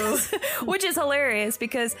 Which is hilarious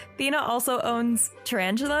because Athena also owns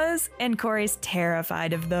tarantulas and Corey's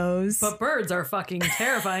terrified of those. But birds are fucking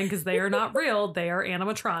terrifying because they are not real. They are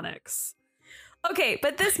animatronics. Okay,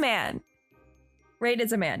 but this man, right,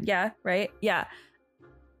 is a man. Yeah, right? Yeah.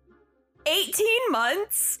 18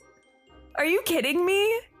 months? Are you kidding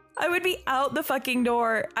me? I would be out the fucking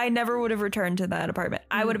door. I never would have returned to that apartment.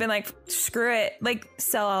 I would have been like, screw it. Like,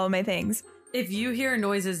 sell all of my things. If you hear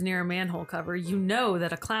noises near a manhole cover, you know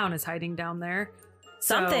that a clown is hiding down there.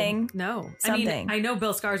 Something. So, no. Something. I mean, I know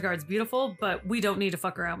Bill Skarsgård's beautiful, but we don't need to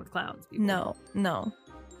fuck around with clowns. People. No.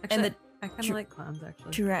 Actually, And I kind of like clowns,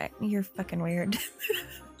 actually. You're fucking weird.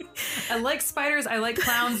 I like spiders. I like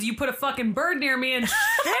clowns. You put a fucking bird near me and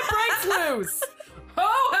shit breaks loose.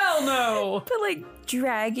 Oh, hell no. But like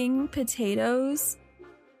dragging potatoes.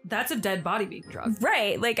 That's a dead body being drugged.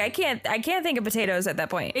 Right. Like I can't think of potatoes at that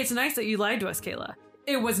point. It's nice that you lied to us, Kayla.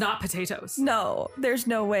 It was not potatoes. No, there's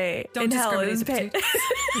no way. Don't in hell discriminate is potatoes.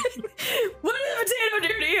 What did a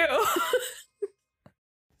potato do to you?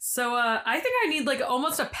 So I think I need like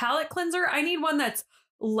almost a palate cleanser. I need one that's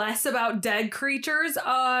less about dead creatures.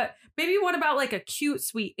 Maybe one about like a cute,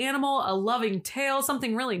 sweet animal, a loving tale,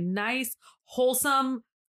 something really nice, wholesome.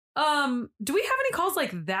 Do we have any calls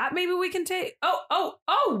like that? Maybe we can take.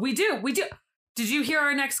 Oh, we do. Did you hear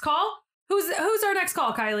our next call? Who's our next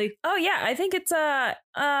call, Kylie? Oh yeah, I think it's Damon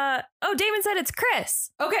said it's Chris.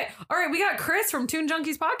 Okay, all right, we got Chris from Toon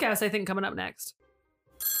Junkies podcast, I think, coming up next.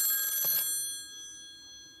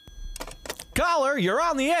 Caller, you're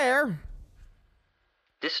on the air.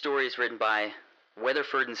 This story is written by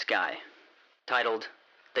Weatherford and Sky, titled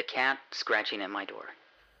The Cat Scratching at My Door.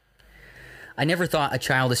 I never thought a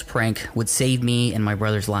childish prank would save me and my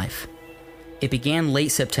brother's life. It began late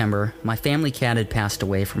September. My family cat had passed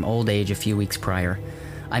away from old age a few weeks prior.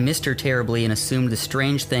 I missed her terribly and assumed the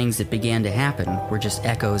strange things that began to happen were just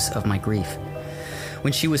echoes of my grief.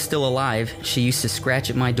 When she was still alive, she used to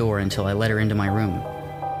scratch at my door until I let her into my room.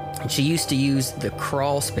 And she used to use the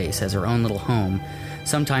crawl space as her own little home,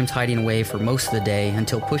 sometimes hiding away for most of the day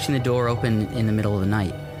until pushing the door open in the middle of the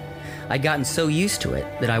night. I'd gotten so used to it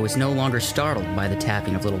that I was no longer startled by the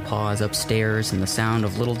tapping of little paws upstairs and the sound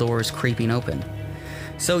of little doors creeping open.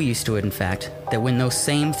 So used to it, in fact, that when those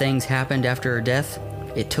same things happened after her death,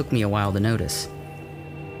 it took me a while to notice.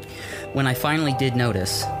 When I finally did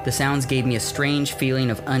notice, the sounds gave me a strange feeling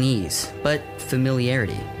of unease, but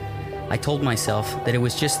familiarity. I told myself that it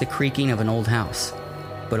was just the creaking of an old house,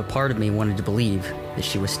 but a part of me wanted to believe that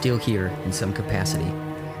she was still here in some capacity.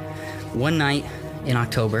 One night in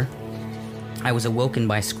October, I was awoken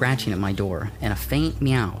by scratching at my door and a faint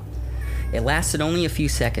meow. It lasted only a few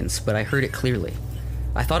seconds, but I heard it clearly.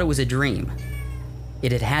 I thought it was a dream.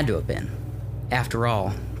 It had to have been. After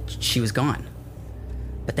all, she was gone.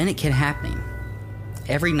 But then it kept happening.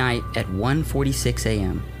 Every night at 1:46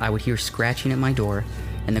 a.m., I would hear scratching at my door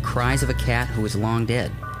and the cries of a cat who was long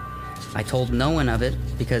dead. I told no one of it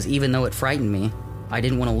because even though it frightened me, I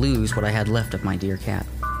didn't want to lose what I had left of my dear cat.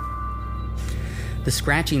 The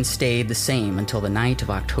scratching stayed the same until the night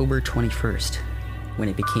of October 21st, when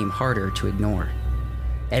it became harder to ignore.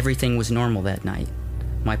 Everything was normal that night.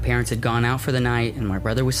 My parents had gone out for the night and my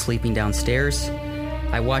brother was sleeping downstairs.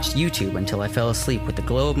 I watched YouTube until I fell asleep with the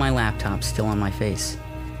glow of my laptop still on my face.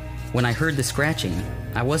 When I heard the scratching,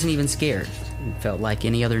 I wasn't even scared. It felt like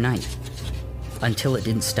any other night. Until it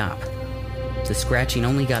didn't stop. The scratching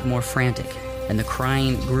only got more frantic, and the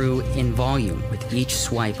crying grew in volume with each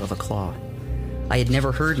swipe of a claw. I had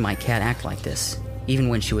never heard my cat act like this, even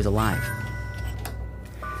when she was alive.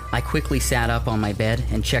 I quickly sat up on my bed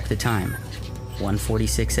and checked the time.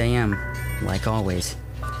 1:46 a.m., like always.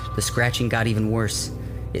 The scratching got even worse.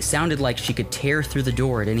 It sounded like she could tear through the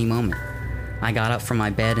door at any moment. I got up from my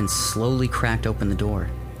bed and slowly cracked open the door.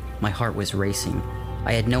 My heart was racing.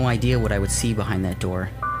 I had no idea what I would see behind that door,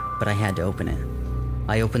 but I had to open it.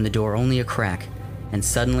 I opened the door only a crack, and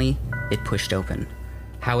suddenly, it pushed open.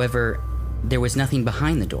 However, there was nothing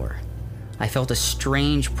behind the door. I felt a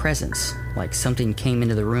strange presence, like something came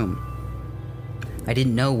into the room. I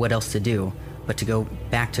didn't know what else to do, but to go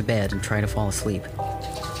back to bed and try to fall asleep.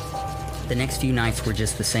 The next few nights were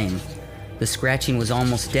just the same. The scratching was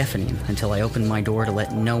almost deafening until I opened my door to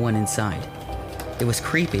let no one inside. It was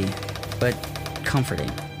creepy, but comforting.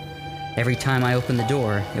 Every time I opened the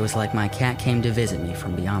door, it was like my cat came to visit me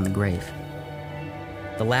from beyond the grave.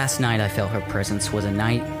 The last night I felt her presence was a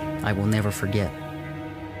night I will never forget.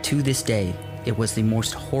 To this day, it was the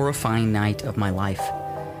most horrifying night of my life.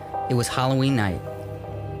 It was Halloween night.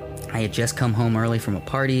 I had just come home early from a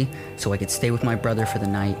party so I could stay with my brother for the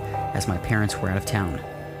night as my parents were out of town.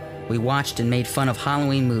 We watched and made fun of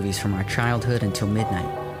Halloween movies from our childhood until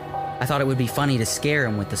midnight. I thought it would be funny to scare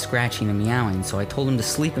him with the scratching and meowing, so I told him to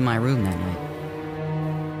sleep in my room that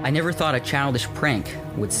night. I never thought a childish prank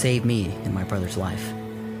would save me and my brother's life.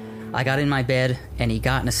 I got in my bed, and he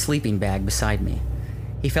got in a sleeping bag beside me.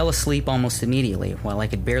 He fell asleep almost immediately, while I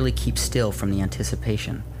could barely keep still from the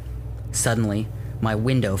anticipation. Suddenly, my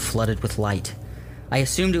window flooded with light. I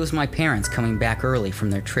assumed it was my parents coming back early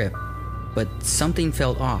from their trip, but something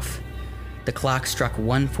felt off. The clock struck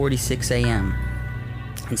 1:46 a.m.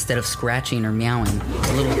 Instead of scratching or meowing,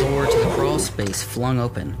 the little door to the crawl space flung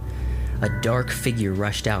open. A dark figure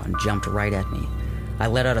rushed out and jumped right at me. I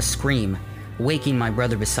let out a scream, waking my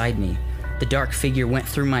brother beside me. The dark figure went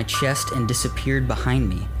through my chest and disappeared behind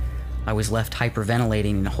me. I was left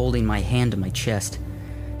hyperventilating and holding my hand to my chest.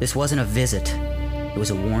 This wasn't a visit, it was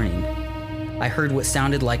a warning. I heard what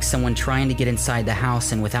sounded like someone trying to get inside the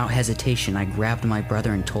house, and without hesitation, I grabbed my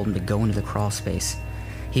brother and told him to go into the crawl space.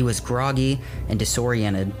 He was groggy and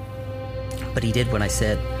disoriented, but he did what I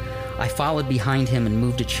said. I followed behind him and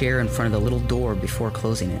moved a chair in front of the little door before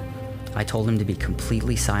closing it. I told him to be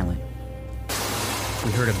completely silent.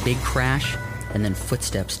 We heard a big crash and then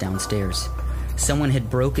footsteps downstairs. Someone had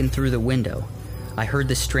broken through the window. I heard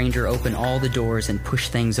the stranger open all the doors and push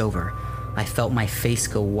things over. I felt my face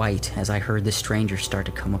go white as I heard the stranger start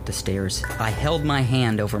to come up the stairs. I held my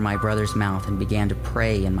hand over my brother's mouth and began to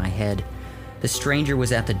pray in my head. The stranger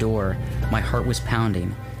was at the door. My heart was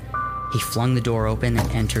pounding. He flung the door open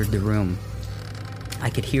and entered the room. I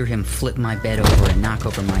could hear him flip my bed over and knock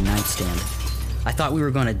over my nightstand. I thought we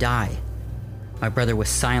were going to die. My brother was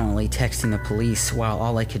silently texting the police while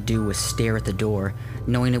all I could do was stare at the door,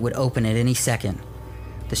 knowing it would open at any second.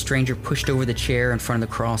 The stranger pushed over the chair in front of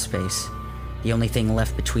the crawl space. The only thing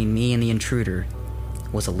left between me and the intruder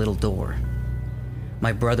was a little door.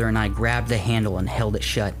 My brother and I grabbed the handle and held it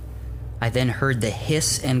shut. I then heard the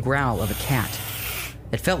hiss and growl of a cat.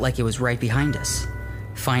 It felt like it was right behind us.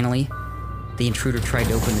 Finally, the intruder tried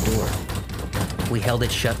to open the door. We held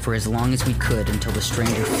it shut for as long as we could until the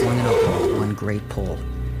stranger flung it open with one great pull.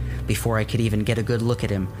 Before I could even get a good look at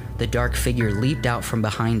him, the dark figure leaped out from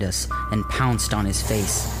behind us and pounced on his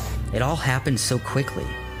face. It all happened so quickly.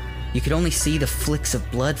 You could only see the flicks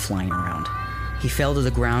of blood flying around. He fell to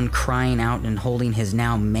the ground, crying out and holding his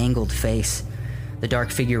now mangled face. The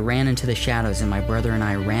dark figure ran into the shadows, and my brother and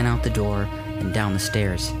I ran out the door and down the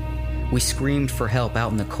stairs. We screamed for help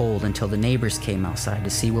out in the cold until the neighbors came outside to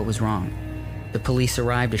see what was wrong. The police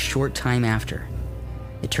arrived a short time after.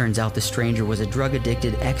 It turns out the stranger was a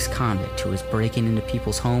drug-addicted ex-convict who was breaking into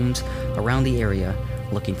people's homes around the area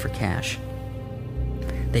looking for cash.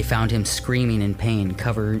 They found him screaming in pain,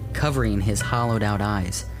 covering his hollowed-out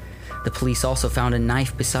eyes. The police also found a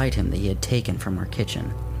knife beside him that he had taken from our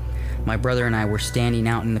kitchen. My brother and I were standing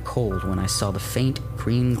out in the cold when I saw the faint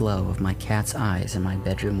green glow of my cat's eyes in my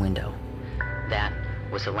bedroom window. That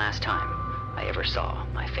was the last time I ever saw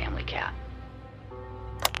my family cat.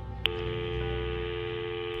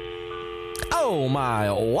 Oh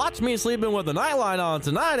my, watch me sleeping with the nightlight on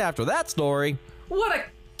tonight after that story. What a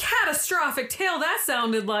catastrophic tale that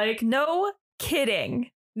sounded like. No kidding.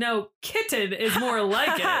 No, kitten is more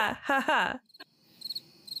like it. Ha ha.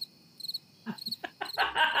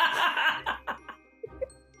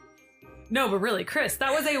 No, but really, Chris,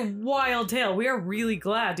 that was a wild tale. We are really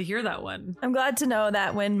glad to hear that one. I'm glad to know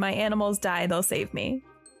that when my animals die, they'll save me.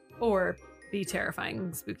 Or be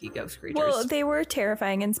terrifying, spooky ghost creatures. Well, they were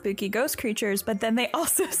terrifying and spooky ghost creatures, but then they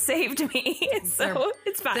also saved me, so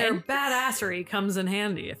it's fine. Their badassery comes in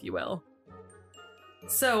handy, if you will.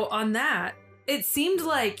 So on that, it seemed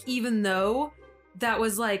like even though that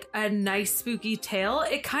was like a nice spooky tale,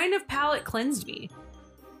 it kind of palate cleansed me.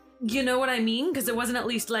 You know what I mean? Because it wasn't at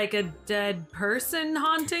least like a dead person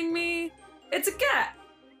haunting me. It's a cat.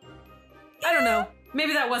 I don't know.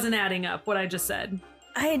 Maybe that wasn't adding up, what I just said.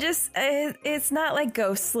 It's not like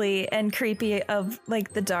ghostly and creepy of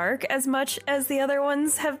like the dark as much as the other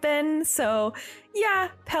ones have been. So yeah,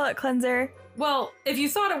 palate cleanser. Well, if you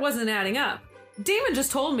thought it wasn't adding up, Damon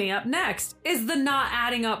just told me up next is the Not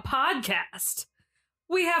Adding Up podcast.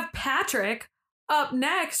 We have Patrick up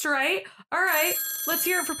next, right? All right, let's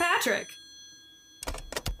hear it for Patrick.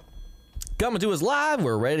 Coming to us live,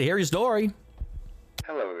 we're ready to hear your story.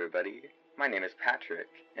 Hello, everybody. My name is Patrick,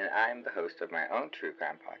 and I'm the host of my own true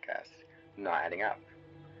crime podcast, Not Adding Up.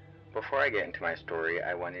 Before I get into my story,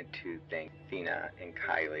 I wanted to thank Thina and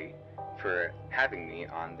Kylie for having me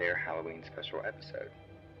on their Halloween special episode.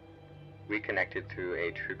 We connected through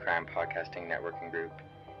a true crime podcasting networking group,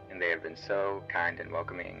 and they have been so kind and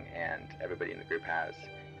welcoming, and everybody in the group has.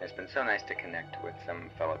 And it's been so nice to connect with some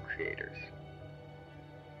fellow creators.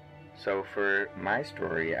 So for my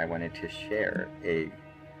story, I wanted to share a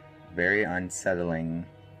very unsettling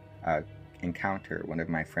encounter one of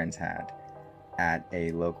my friends had at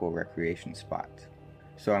a local recreation spot.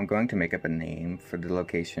 So I'm going to make up a name for the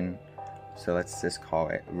location. So let's just call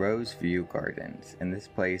it Roseview Gardens. And this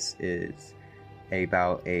place is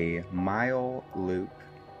about a mile loop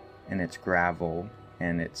and it's gravel,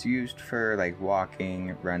 and it's used for like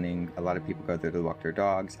walking, running. A lot of people go there to walk their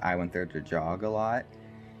dogs. I went there to jog a lot.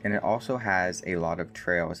 And it also has a lot of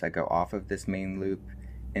trails that go off of this main loop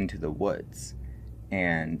into the woods.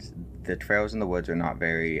 And the trails in the woods are not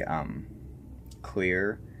very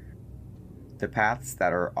clear. The paths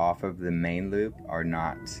that are off of the main loop are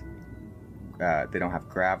not, they don't have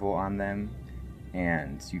gravel on them.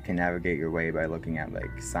 And you can navigate your way by looking at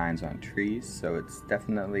like signs on trees. So it's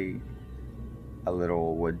definitely a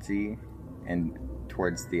little woodsy. And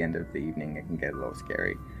towards the end of the evening, it can get a little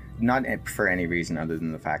scary. Not for any reason other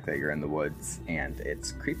than the fact that you're in the woods and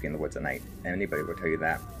it's creepy in the woods at night. Anybody will tell you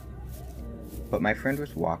that. But my friend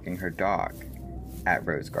was walking her dog at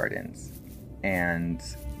Rose Gardens, and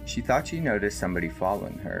she thought she noticed somebody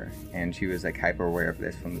following her, and she was like hyper aware of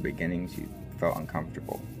this from the beginning. She felt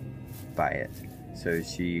uncomfortable by it. So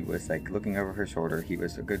she was like looking over her shoulder. He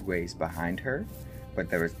was a good ways behind her,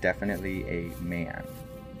 but there was definitely a man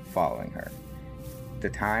following her. The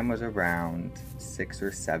time was around 6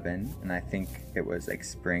 or 7, and I think it was like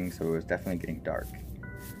spring, so it was definitely getting dark.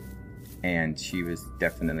 And she was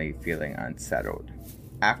definitely feeling unsettled.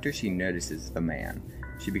 After she notices the man,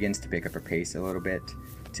 she begins to pick up her pace a little bit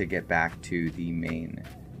to get back to the main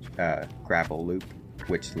gravel loop,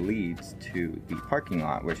 which leads to the parking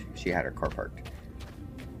lot where she had her car parked.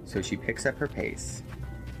 So she picks up her pace,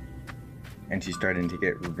 and she's starting to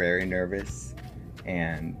get very nervous.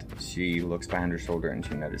 And she looks behind her shoulder and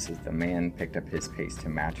she notices the man picked up his pace to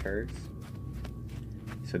match hers.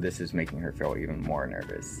 So this is making her feel even more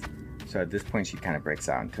nervous. So at this point she kind of breaks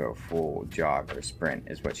out into a full jog or sprint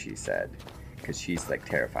is what she said. Because she's like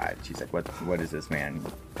terrified. She's like, what is this man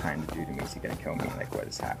trying to do to me? Is he gonna kill me? Like, what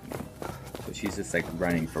is happening? So she's just like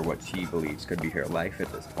running for what she believes could be her life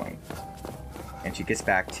at this point. And she gets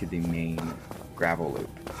back to the main gravel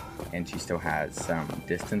loop. And she still has some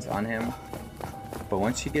distance on him. But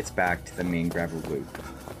once she gets back to the main gravel loop,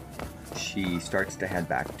 she starts to head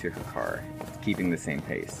back to her car, keeping the same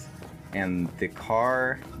pace. And the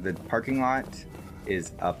parking lot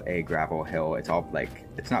is up a gravel hill. It's all like,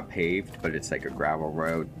 it's not paved, but it's like a gravel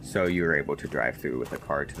road. So you're able to drive through with a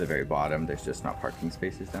car to the very bottom. There's just not parking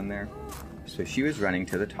spaces down there. So she was running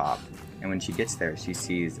to the top, and when she gets there, she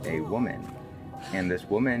sees a woman. And this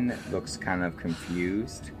woman looks kind of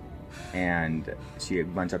confused. And she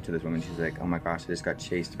runs up to this woman. She's like, oh my gosh, I just got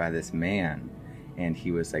chased by this man. And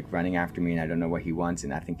he was like running after me, and I don't know what he wants.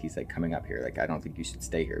 And I think he's like coming up here. Like, I don't think you should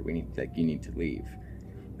stay here. You need to leave.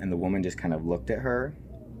 And the woman just kind of looked at her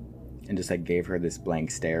and just like gave her this blank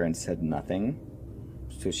stare and said nothing.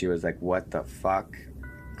 So she was like, what the fuck?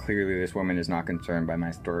 Clearly this woman is not concerned by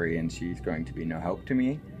my story, and she's going to be no help to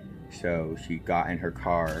me. So she got in her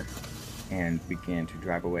car and began to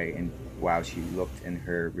drive away. And while she looked in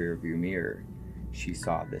her rearview mirror, she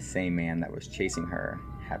saw the same man that was chasing her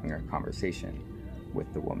having a conversation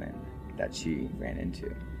with the woman that she ran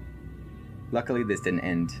into. Luckily, this didn't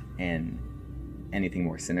end in anything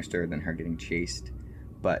more sinister than her getting chased,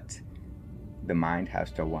 but the mind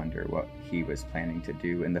has to wonder what he was planning to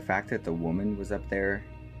do. And the fact that the woman was up there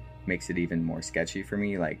makes it even more sketchy for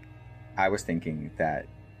me. Like, I was thinking that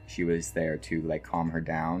she was there to like calm her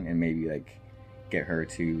down and maybe like get her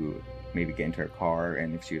to maybe get into her car,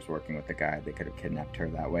 and if she was working with the guy, they could have kidnapped her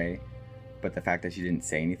that way. But the fact that she didn't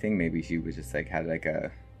say anything, maybe she was just like had like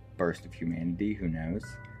a burst of humanity, who knows.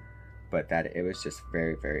 But that it was just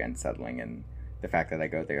very, very unsettling. And the fact that I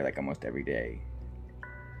go there like almost every day,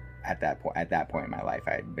 at that point in my life,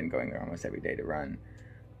 I had been going there almost every day to run.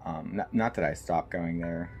 Not that I stopped going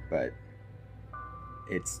there, but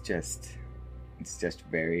it's just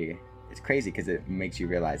very, it's crazy because it makes you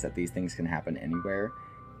realize that these things can happen anywhere,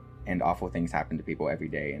 and awful things happen to people every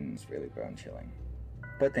day, and it's really bone chilling.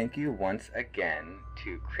 But thank you once again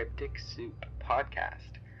to Cryptic Soup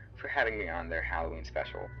Podcast for having me on their Halloween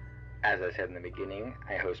special. As I said in the beginning,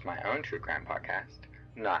 I host my own true crime podcast,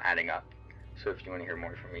 Not Adding Up. So if you want to hear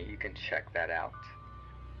more from me, you can check that out.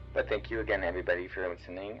 But thank you again, everybody, for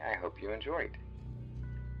listening. I hope you enjoyed.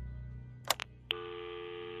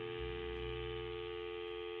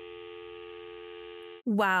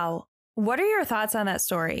 Wow. What are your thoughts on that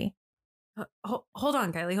story? Hold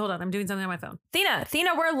on, Kylie. Hold on. I'm doing something on my phone.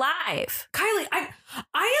 Thina, we're live. Kylie, I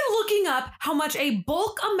am looking up how much a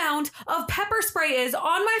bulk amount of pepper spray is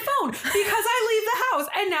on my phone because I leave the house,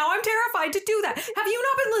 and now I'm terrified to do that. Have you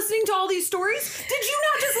not been listening to all these stories? Did you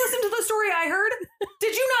not just listen to the story I heard?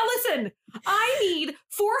 Did you not listen? I need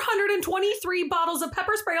 423 bottles of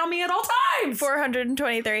pepper spray on me at all times.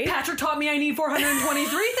 423? Patrick taught me I need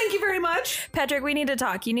 423. Thank you very much. Patrick, we need to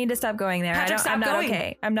talk. You need to stop going there. Patrick, I'm not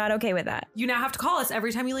okay. I'm not okay with that. You now have to call us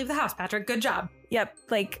every time you leave the house, Patrick. Good job. Yep.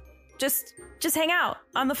 Like, just hang out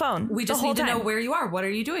on the phone. We just need to know where you are. What are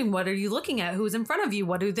you doing? What are you looking at? Who's in front of you?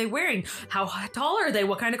 What are they wearing? How tall are they?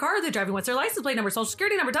 What kind of car are they driving? What's their license plate number, social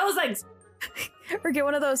security number? Tell us things. Or get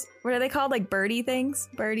one of those, what are they called? Like birdie things?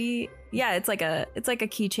 Birdie? Yeah, it's like a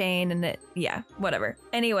keychain and whatever.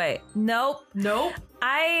 Anyway, nope.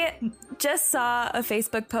 I just saw a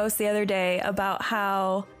Facebook post the other day about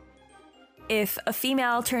how if a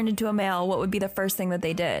female turned into a male, what would be the first thing that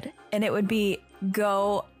they did? And it would be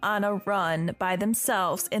go on a run by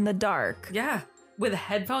themselves in the dark. Yeah. With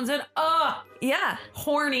headphones in. Yeah.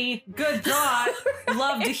 Horny. Good thought. Right.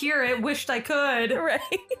 Love to hear it. Wished I could. Right.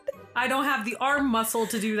 I don't have the arm muscle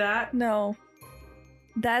to do that. No.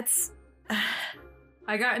 That's...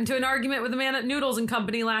 I got into an argument with a man at Noodles and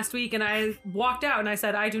Company last week, and I walked out and I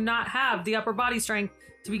said, I do not have the upper body strength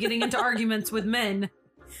to be getting into arguments with men.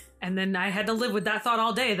 And then I had to live with that thought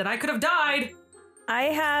all day that I could have died. I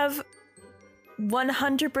have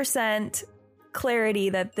 100% clarity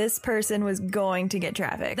that this person was going to get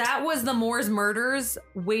trafficked. That was the Moore's murders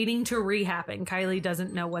waiting to rehappen. Kylie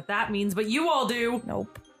doesn't know what that means, but you all do.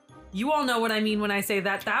 Nope. You all know what I mean when I say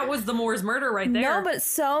that. That was the Moore's murder right there. No, but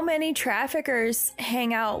so many traffickers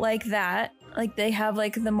hang out like that. Like they have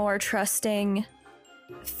like the more trusting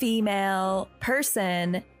female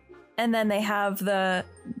person, and then they have the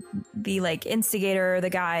like instigator or the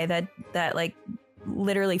guy that like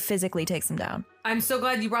literally physically takes them down. I'm so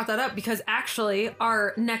glad you brought that up, because actually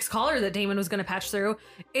our next caller that Damon was going to patch through,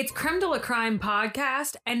 it's Creme de la Crime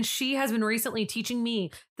podcast, and she has been recently teaching me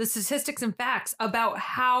the statistics and facts about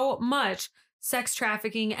how much sex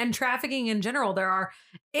trafficking and trafficking in general there are.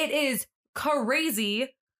 It is crazy.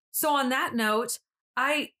 So on that note,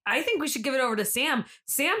 I think we should give it over to Sam.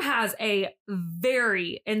 Sam has a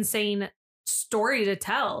very insane story to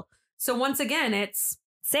tell. So once again, it's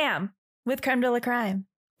Sam with Creme de la Crime.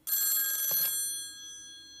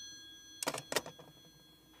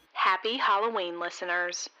 Happy Halloween,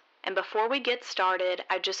 listeners. And before we get started,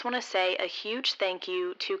 I just want to say a huge thank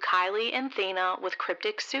you to Kylie and Thena with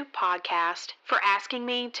Cryptic Soup Podcast for asking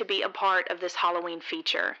me to be a part of this Halloween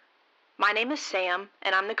feature. My name is Sam,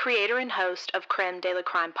 and I'm the creator and host of Creme de la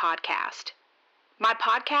Crime Podcast. My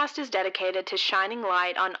podcast is dedicated to shining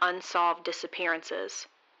light on unsolved disappearances.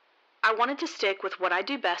 I wanted to stick with what I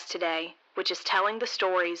do best today, which is telling the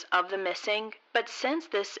stories of the missing, but since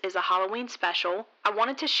this is a Halloween special, I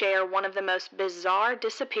wanted to share one of the most bizarre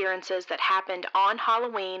disappearances that happened on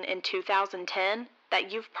Halloween in 2010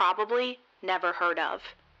 that you've probably never heard of.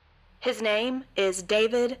 His name is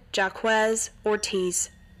David Jaquez Ortiz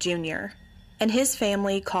Jr., and his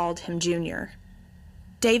family called him Junior.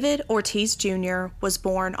 David Ortiz Jr. was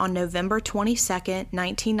born on November 22,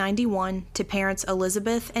 1991, to parents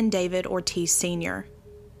Elizabeth and David Ortiz Sr.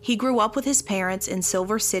 He grew up with his parents in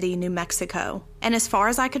Silver City, New Mexico, and as far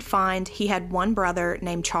as I could find, he had one brother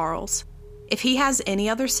named Charles. If he has any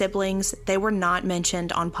other siblings, they were not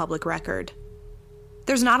mentioned on public record.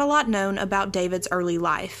 There's not a lot known about David's early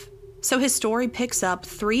life, so his story picks up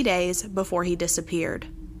 3 days before he disappeared.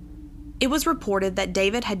 It was reported that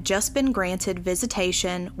David had just been granted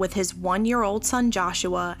visitation with his 1-year-old son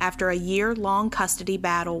Joshua after a year-long custody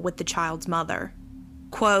battle with the child's mother.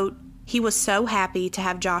 Quote, "He was so happy to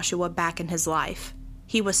have Joshua back in his life.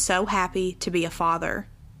 He was so happy to be a father,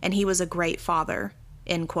 and he was a great father."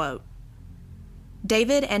 End quote.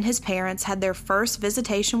 David and his parents had their first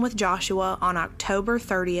visitation with Joshua on October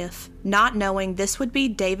 30th, not knowing this would be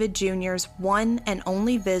David Jr.'s one and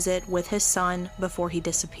only visit with his son before he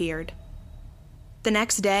disappeared. The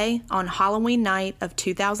next day, on Halloween night of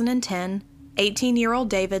 2010,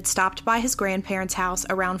 18-year-old David stopped by his grandparents' house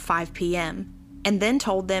around 5 p.m., and then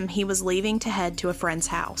told them he was leaving to head to a friend's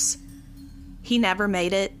house. He never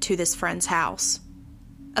made it to this friend's house.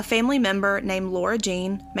 A family member named Laura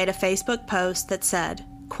Jean made a Facebook post that said,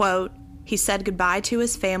 quote, "He said goodbye to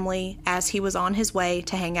his family as he was on his way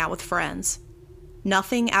to hang out with friends.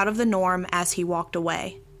 Nothing out of the norm as he walked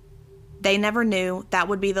away. They never knew that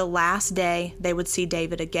would be the last day they would see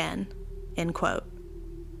David again." End quote.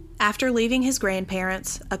 After leaving his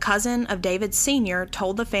grandparents, a cousin of David Sr.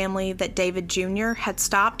 told the family that David Jr. had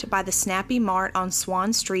stopped by the Snappy Mart on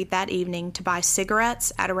Swan Street that evening to buy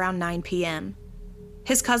cigarettes at around 9 p.m.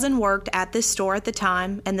 His cousin worked at this store at the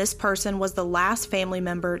time, and this person was the last family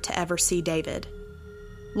member to ever see David.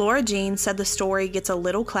 Laura Jean said the story gets a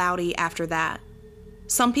little cloudy after that.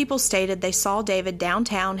 Some people stated they saw David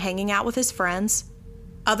downtown hanging out with his friends.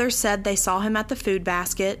 Others said they saw him at the food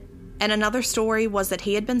basket. And another story was that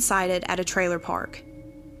he had been sighted at a trailer park.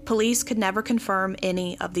 Police could never confirm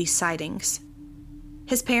any of these sightings.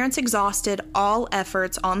 His parents exhausted all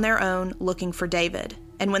efforts on their own looking for David,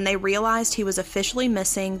 and when they realized he was officially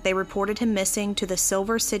missing, they reported him missing to the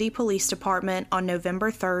Silver City Police Department on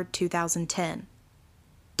November 3, 2010.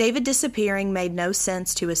 David disappearing made no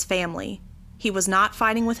sense to his family. He was not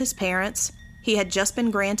fighting with his parents. He had just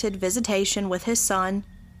been granted visitation with his son.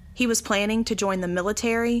 He was planning to join the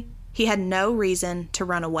military. He had no reason to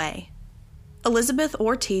run away. Elizabeth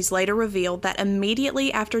Ortiz later revealed that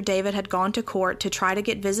immediately after David had gone to court to try to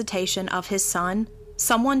get visitation of his son,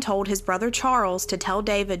 someone told his brother Charles to tell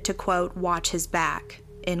David to, quote, watch his back,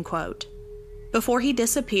 end quote. Before he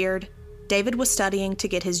disappeared, David was studying to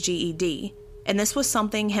get his GED, and this was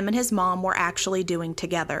something him and his mom were actually doing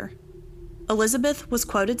together. Elizabeth was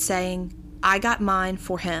quoted saying, "I got mine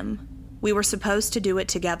for him. We were supposed to do it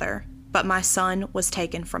together, but my son was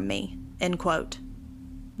taken from me," end quote.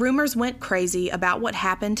 Rumors went crazy about what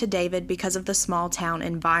happened to David because of the small town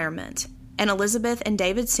environment, and Elizabeth and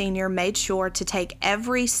David Sr. made sure to take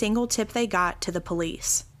every single tip they got to the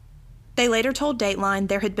police. They later told Dateline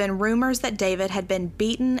there had been rumors that David had been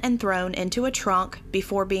beaten and thrown into a trunk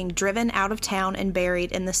before being driven out of town and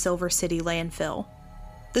buried in the Silver City landfill.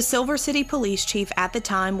 The Silver City police chief at the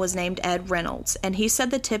time was named Ed Reynolds, and he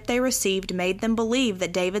said the tip they received made them believe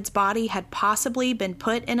that David's body had possibly been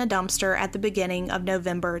put in a dumpster at the beginning of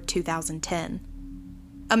November 2010.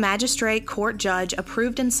 A magistrate court judge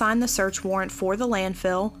approved and signed the search warrant for the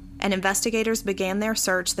landfill, and investigators began their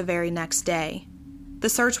search the very next day. The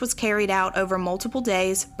search was carried out over multiple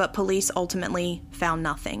days, but police ultimately found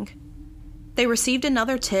nothing. They received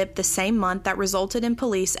another tip the same month that resulted in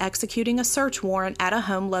police executing a search warrant at a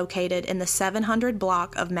home located in the 700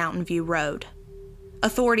 block of Mountain View Road.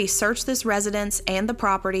 Authorities searched this residence and the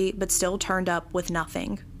property, but still turned up with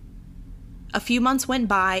nothing. A few months went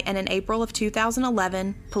by, and in April of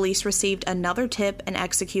 2011, police received another tip and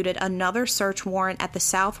executed another search warrant at the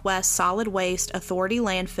Southwest Solid Waste Authority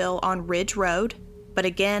landfill on Ridge Road, but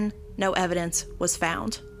again, no evidence was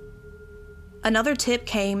found. Another tip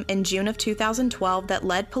came in June of 2012 that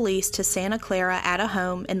led police to Santa Clara at a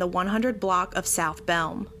home in the 100 block of South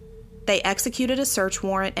Belm. They executed a search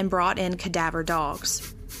warrant and brought in cadaver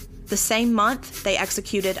dogs. The same month, they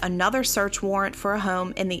executed another search warrant for a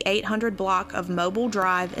home in the 800 block of Mobile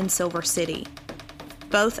Drive in Silver City.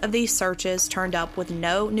 Both of these searches turned up with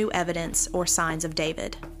no new evidence or signs of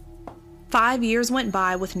David. 5 years went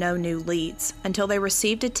by with no new leads, until they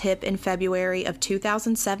received a tip in February of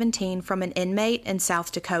 2017 from an inmate in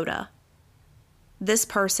South Dakota. This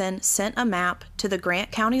person sent a map to the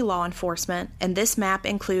Grant County law enforcement, and this map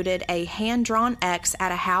included a hand-drawn X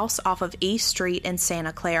at a house off of East Street in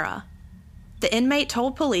Santa Clara. The inmate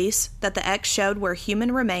told police that the X showed where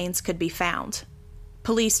human remains could be found.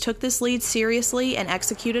 Police took this lead seriously and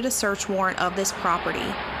executed a search warrant of this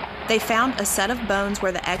property. They found a set of bones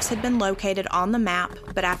where the X had been located on the map,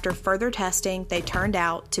 but after further testing, they turned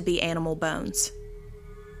out to be animal bones.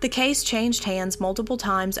 The case changed hands multiple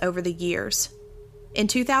times over the years. In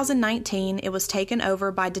 2019, it was taken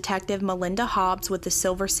over by Detective Melinda Hobbs with the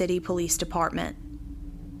Silver City Police Department.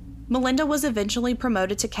 Melinda was eventually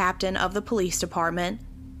promoted to captain of the police department,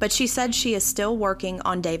 but she said she is still working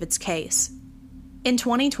on David's case. In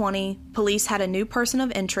 2020, police had a new person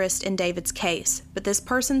of interest in David's case, but this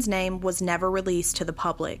person's name was never released to the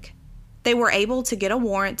public. They were able to get a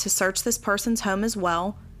warrant to search this person's home as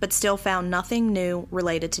well, but still found nothing new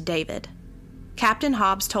related to David. Captain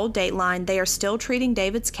Hobbs told Dateline they are still treating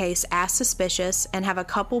David's case as suspicious and have a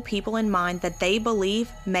couple people in mind that they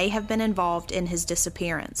believe may have been involved in his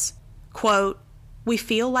disappearance. Quote, "We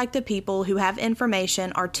feel like the people who have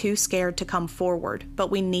information are too scared to come forward,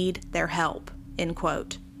 but we need their help." End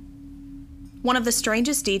quote. One of the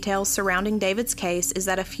strangest details surrounding David's case is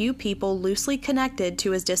that a few people loosely connected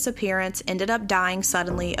to his disappearance ended up dying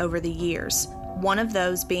suddenly over the years, one of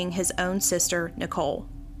those being his own sister, Nicole.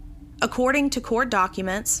 According to court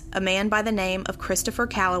documents, a man by the name of Christopher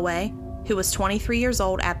Calloway, who was 23 years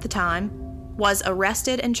old at the time, was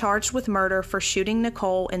arrested and charged with murder for shooting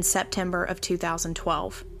Nicole in September of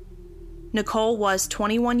 2012. Nicole was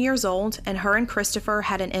 21 years old, and her and Christopher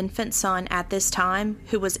had an infant son at this time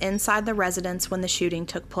who was inside the residence when the shooting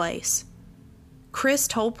took place. Chris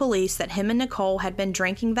told police that him and Nicole had been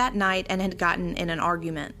drinking that night and had gotten in an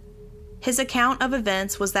argument. His account of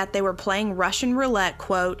events was that they were playing Russian roulette,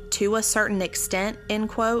 quote, "to a certain extent," end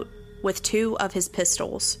quote, with two of his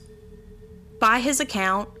pistols. By his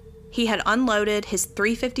account, he had unloaded his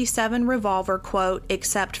 .357 revolver, quote,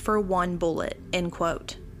 "except for one bullet," end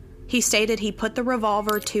quote. He stated he put the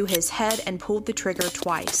revolver to his head and pulled the trigger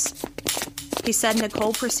twice. He said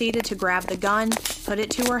Nicole proceeded to grab the gun, put it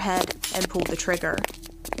to her head, and pulled the trigger.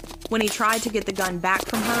 When he tried to get the gun back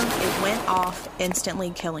from her, it went off,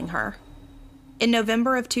 instantly killing her. In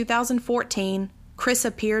November of 2014, Chris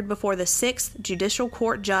appeared before the 6th Judicial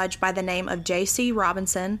Court judge by the name of J.C.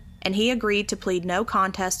 Robinson, and he agreed to plead no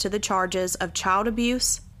contest to the charges of child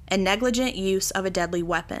abuse and negligent use of a deadly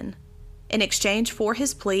weapon. In exchange for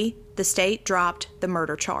his plea, the state dropped the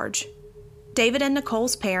murder charge. David and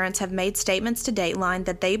Nicole's parents have made statements to Dateline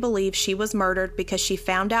that they believe she was murdered because she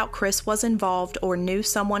found out Chris was involved or knew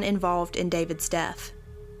someone involved in David's death.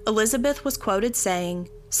 Elizabeth was quoted saying,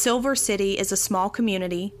 "Silver City is a small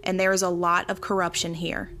community and there is a lot of corruption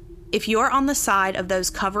here. If you're on the side of those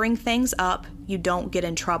covering things up, you don't get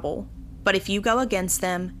in trouble. But if you go against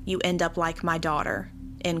them, you end up like my daughter."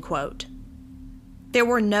 End quote. There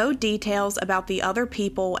were no details about the other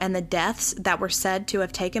people and the deaths that were said to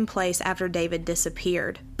have taken place after David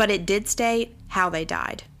disappeared, but it did state how they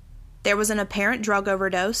died. There was an apparent drug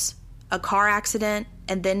overdose, a car accident,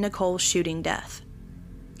 and then Nicole's shooting death.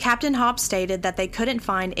 Captain Hopp stated that they couldn't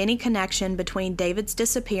find any connection between David's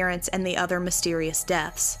disappearance and the other mysterious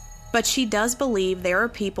deaths, but she does believe there are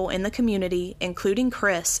people in the community, including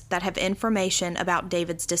Chris, that have information about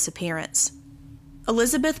David's disappearance.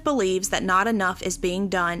 Elizabeth believes that not enough is being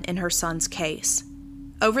done in her son's case.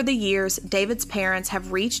 Over the years, David's parents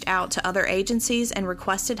have reached out to other agencies and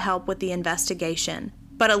requested help with the investigation,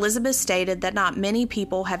 but Elizabeth stated that not many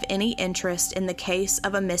people have any interest in the case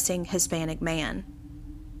of a missing Hispanic man.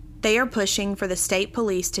 They are pushing for the state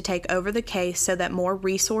police to take over the case so that more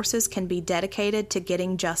resources can be dedicated to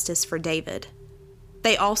getting justice for David.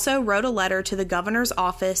 They also wrote a letter to the governor's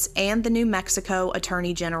office and the New Mexico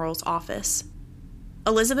Attorney General's office.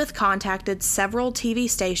 Elizabeth contacted several TV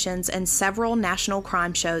stations and several national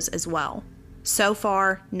crime shows as well. So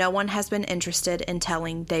far, no one has been interested in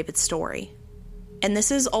telling David's story. And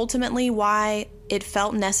this is ultimately why it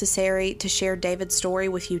felt necessary to share David's story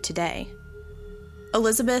with you today.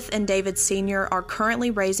 Elizabeth and David Sr. are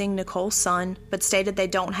currently raising Nicole's son, but stated they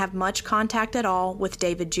don't have much contact at all with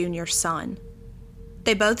David Jr.'s son.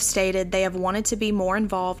 They both stated they have wanted to be more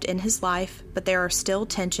involved in his life, but there are still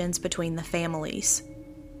tensions between the families.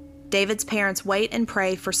 David's parents wait and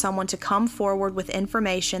pray for someone to come forward with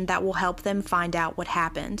information that will help them find out what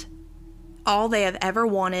happened. All they have ever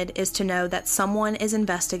wanted is to know that someone is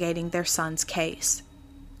investigating their son's case.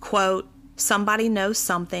 Quote, "Somebody knows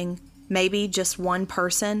something, maybe just one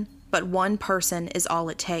person, but one person is all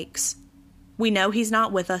it takes. We know he's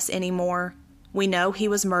not with us anymore. We know he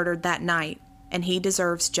was murdered that night, and he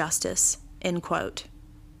deserves justice." End quote.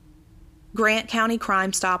 Grant County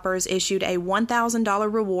Crime Stoppers issued a $1,000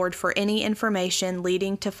 reward for any information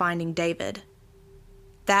leading to finding David.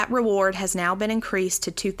 That reward has now been increased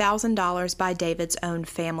to $2,000 by David's own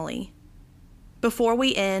family. Before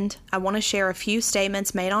we end, I want to share a few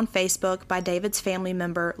statements made on Facebook by David's family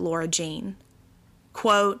member, Laura Jean.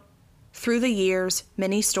 Quote, "Through the years,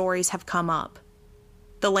 many stories have come up.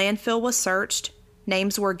 The landfill was searched,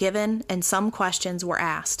 names were given, and some questions were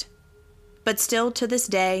asked. But still to this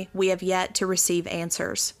day, we have yet to receive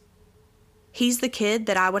answers. He's the kid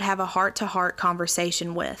that I would have a heart-to-heart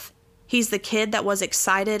conversation with. He's the kid that was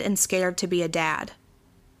excited and scared to be a dad.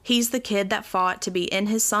 He's the kid that fought to be in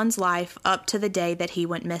his son's life up to the day that he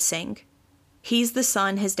went missing. He's the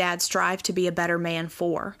son his dad strived to be a better man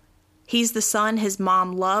for. He's the son his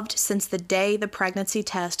mom loved since the day the pregnancy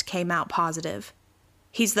test came out positive.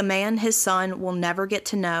 He's the man his son will never get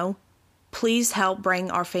to know. Please help bring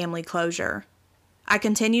our family closure. I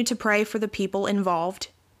continue to pray for the people involved.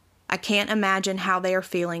 I can't imagine how they are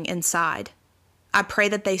feeling inside. I pray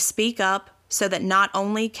that they speak up so that not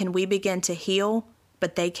only can we begin to heal,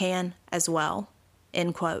 but they can as well."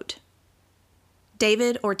 End quote.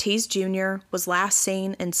 David Ortiz Jr. was last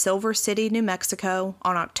seen in Silver City, New Mexico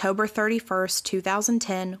on October 31st,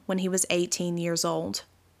 2010, when he was 18 years old.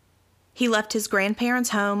 He left his grandparents'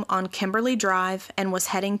 home on Kimberly Drive and was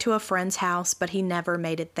heading to a friend's house, but he never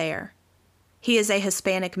made it there. He is a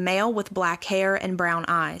Hispanic male with black hair and brown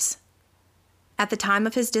eyes. At the time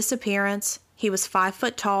of his disappearance, he was 5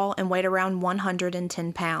 foot tall and weighed around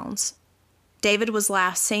 110 pounds. David was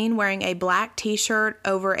last seen wearing a black t-shirt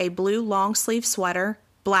over a blue long-sleeve sweater,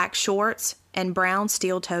 black shorts, and brown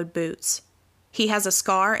steel-toed boots. He has a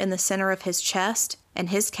scar in the center of his chest, and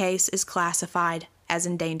his case is classified as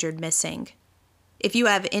endangered missing. If you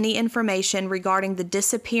have any information regarding the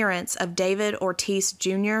disappearance of David Ortiz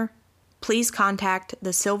Jr., please contact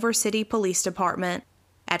the Silver City Police Department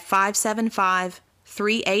at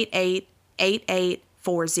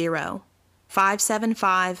 575-388-8840.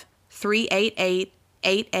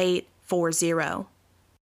 575-388-8840.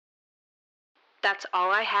 That's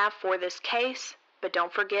all I have for this case, but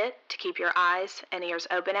don't forget to keep your eyes and ears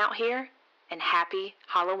open out here, and happy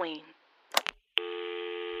Halloween.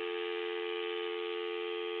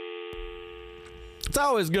 It's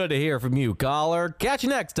always good to hear from you, caller. Catch you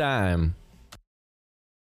next time.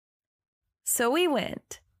 So we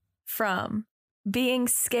went from being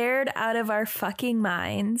scared out of our fucking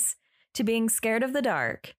minds to being scared of the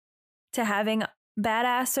dark to having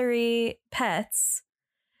badassery pets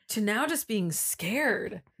to now just being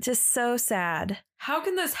scared. Just so sad. How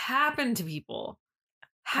can this happen to people?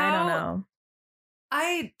 I don't know.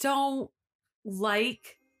 I don't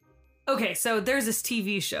like... Okay, so there's this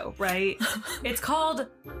TV show, right? It's called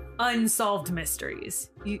Unsolved Mysteries.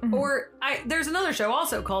 There's another show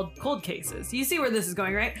also called Cold Cases. You see where this is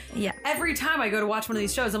going, right? Yeah. Every time I go to watch one of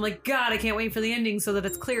these shows, I'm like, God, I can't wait for the ending so that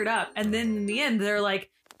it's cleared up. And then in the end, they're like,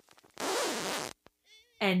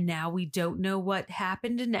 and now we don't know what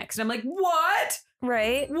happened next. And I'm like, what?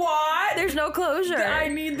 Right? What? There's no closure. I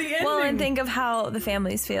need the ending. Well, and think of how the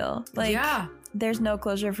families feel. Like, yeah. There's no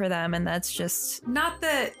closure for them, and that's just... Not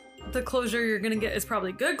that the closure you're gonna get is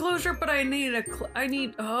probably good closure, but I need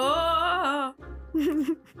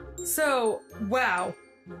So, wow.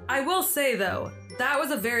 I will say, though, that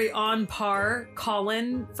was a very on par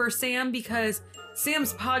call-in for Sam, because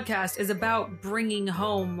Sam's podcast is about bringing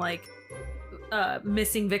home, like,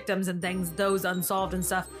 missing victims and things, those unsolved and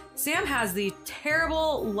stuff. Sam has the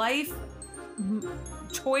terrible life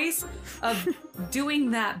choice of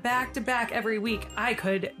doing that back to back every week. I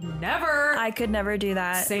could never do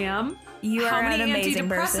that. Sam, you are an amazing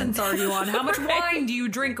person. How many antidepressants are you on? How much wine do you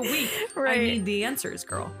drink a week? Right. I need the answers,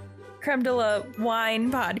 girl. Creme de la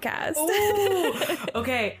wine podcast. Ooh.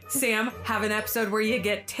 Okay, Sam, have an episode where you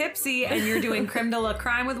get tipsy and you're doing creme de la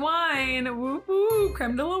crime with wine. Woo woo,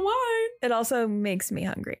 creme de la wine. It also makes me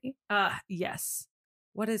hungry. Yes.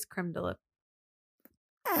 What is creme de la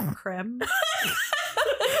creme?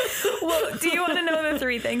 Well, do you want to know the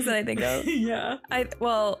three things that I think of? Yeah.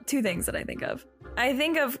 Two things that I think of. I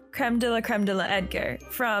think of creme de la Edgar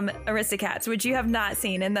from Aristocats, which you have not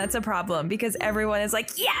seen, and that's a problem because everyone is like,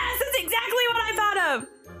 yes, that's exactly what I thought of.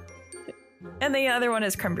 And the other one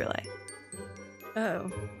is creme brulee.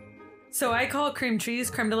 Oh. So I call cream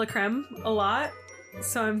cheese creme de la creme a lot.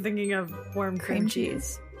 So I'm thinking of warm cream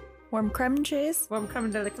cheese. Warm creme cheese? Warm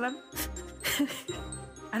creme de la creme?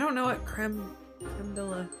 I don't know what creme de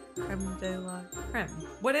la creme.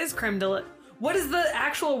 What is creme de la? What is the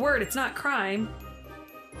actual word? It's not crime.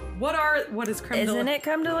 What is creme de la? Isn't it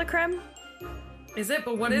creme de la creme? Is it?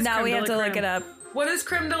 But what is now creme we de have la to creme? look it up. What is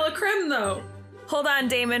creme de la creme, though? Hold on,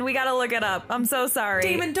 Damon. We gotta look it up. I'm so sorry.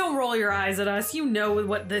 Damon, don't roll your eyes at us. You know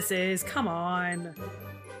what this is. Come on.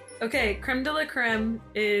 Okay, creme de la creme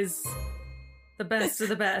is the best of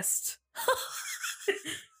the best.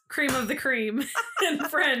 Cream of the cream in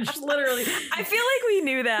French, literally. I feel like we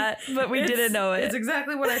knew that, but we didn't know it. It's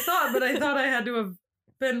exactly what I thought, but I thought I had to have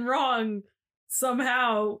been wrong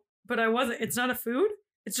somehow, but I wasn't. It's not a food?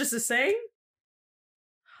 It's just a saying?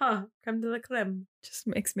 Huh, creme de la creme. Just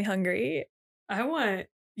makes me hungry.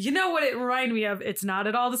 You know what it reminded me of? It's not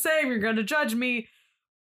at all the same. You're going to judge me.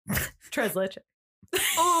 Tres leche.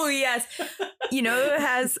 Oh, yes. You know who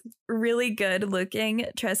has really good looking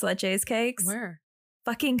tres leches cakes? Where?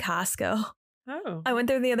 Fucking Costco. Oh. I went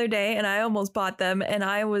there the other day and I almost bought them and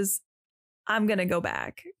I'm gonna go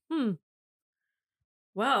back.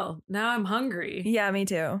 Well, now I'm hungry. Yeah, me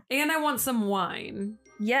too. And I want some wine.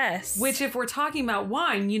 Yes. Which, if we're talking about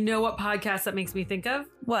wine, you know what podcast that makes me think of?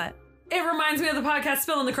 What? It reminds me of the podcast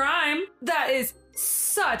Spilling the Crime. That is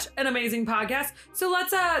such an amazing podcast. So let's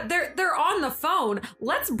they're on the phone.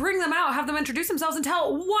 Let's bring them out, have them introduce themselves, and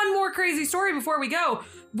tell one more crazy story before we go.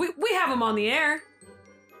 We have them on the air.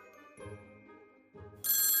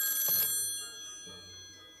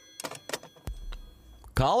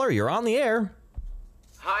 Caller, you're on the air.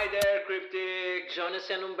 Hi there, Cryptic.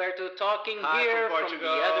 Jonas and Umberto talking Hi here from from the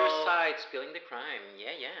Portugal. other side, spilling the crime.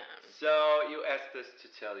 Yeah. So you asked us to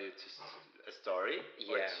tell you a story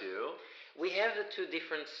or Yeah. two. We have the two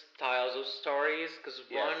different styles of stories, because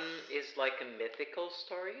Yes. one is like a mythical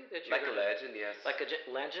story that you're Like a legend, yes. like a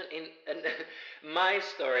legend. And my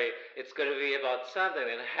story, it's going to be about something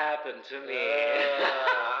that happened to me.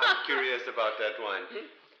 I'm curious about that one.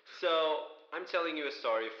 So I'm telling you a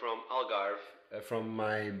story from Algarve, from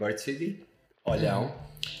my birth city, Olhão.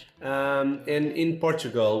 And in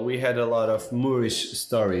Portugal, we had a lot of Moorish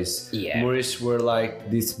stories. Yeah. Moorish were like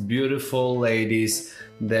these beautiful ladies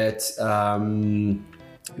that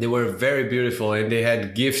they were very beautiful and they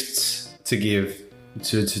had gifts to give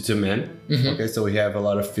to men. Okay, so we have a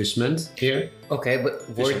lot of fishermen here. Okay, but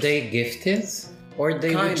were they gifted? Or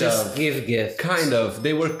they would just give gifts? Kind of.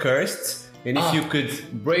 They were cursed. And if you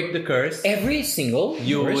could break the curse, every single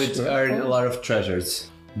you would Moorish earn girl? a lot of treasures.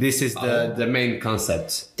 This is the main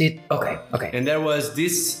concept. Okay. And there was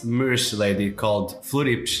this Moorish lady called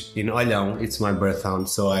Floripes in Olhão. It's my birth town,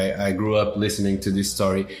 so I grew up listening to this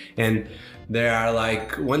story. And there are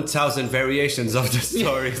like 1,000 variations of the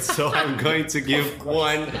story, so I'm going to give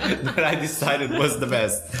one that I decided was the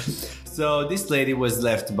best. So this lady was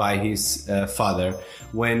left by his father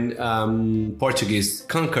when Portuguese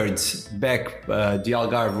conquered back the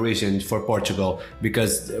Algarve region for Portugal,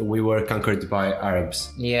 because we were conquered by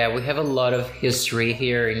Arabs. Yeah, we have a lot of history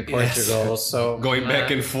here in Portugal, so going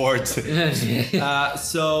back and forth.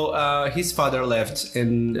 So his father left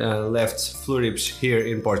Floripes here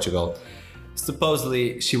in Portugal.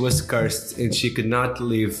 Supposedly she was cursed and she could not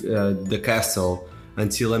leave the castle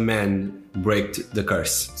until a man broke the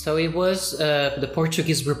curse. So it was the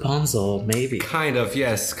Portuguese Rapunzel, maybe. Kind of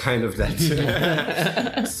that.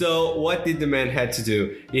 So what did the man had to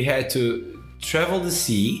do? He had to travel the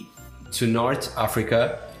sea to North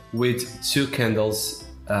Africa with 2 candles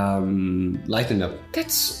lightened up.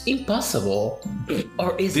 That's impossible.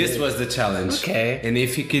 Or is this it? was the challenge. Okay. And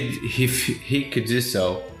if he could do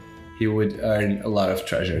so, he would earn a lot of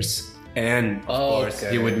treasures. And of course,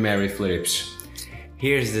 he would marry Floripes.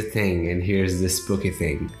 Here's the thing, and here's the spooky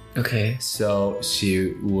thing. Okay. So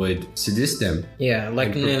she would seduce them. Yeah,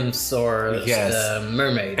 like nymphs or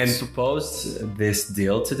mermaids. And proposed this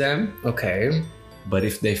deal to them. Okay. But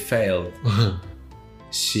if they failed,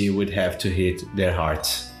 she would have to hit their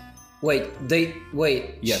hearts. Wait.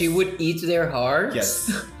 Yes. She would eat their hearts? Yes.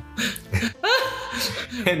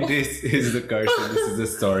 And this is the curse, and this is the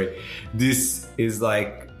story. This is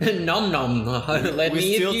like nom nom. Let me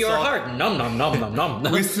eat your heart. Nom nom nom nom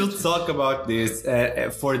nom. We still talk about this.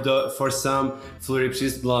 For some, Floripes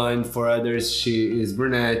is blonde. For others, she is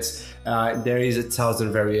brunette. There is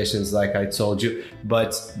 1,000 variations, like I told you.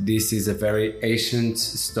 But this is a very ancient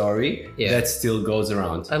story that still goes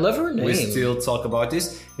around. I love her name. We still talk about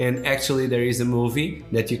this. And actually, there is a movie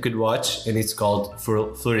that you could watch, and it's called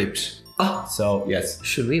Floripes. Oh. So, yes.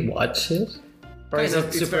 Should we watch it? Or is it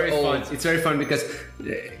It's very fun. It's very fun because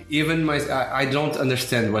even I don't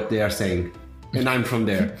understand what they are saying, and I'm from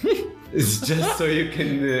there. It's just so you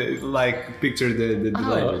can picture the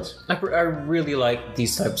language. I really like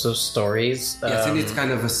these types of stories. Yes, and it's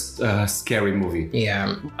kind of a scary movie.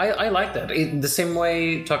 Yeah, I like that. The same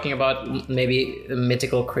way, talking about maybe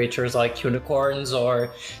mythical creatures like unicorns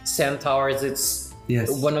or centaurs, it's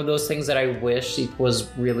one of those things that I wish it was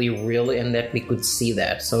really real and that we could see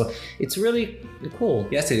that. So it's really cool.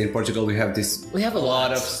 Yes, and in Portugal we have a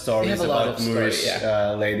lot of stories about Moorish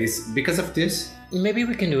ladies because of this. Maybe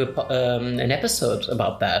we can do an episode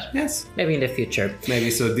about that. Yes. Maybe in the future. Maybe.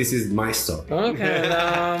 So this is my story. Okay.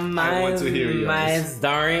 I want to hear yours.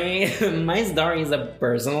 My story is a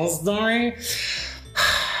personal story.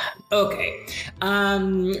 Okay.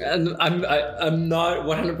 I'm not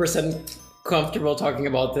 100% comfortable talking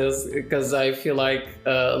about this because I feel like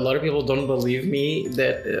a lot of people don't believe me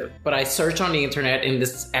but I searched on the internet and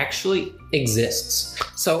this actually exists.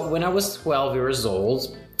 So when I was 12 years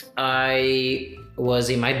old, I was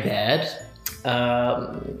in my bed.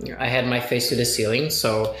 I had my face to the ceiling,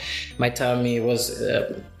 so my tummy was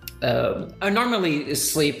I normally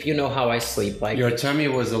sleep, you know how I sleep. Like your tummy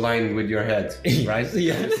was aligned with your head, right?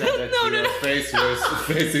 Yeah. You said that your face was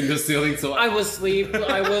facing the ceiling, so I was asleep.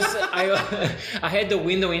 I had the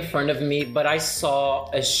window in front of me, but I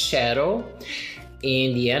saw a shadow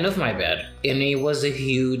in the end of my bed, and it was a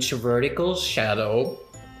huge vertical shadow,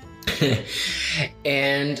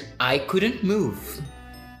 and I couldn't move.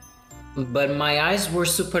 But my eyes were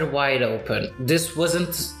super wide open. This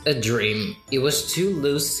wasn't a dream. It was too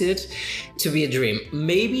lucid to be a dream.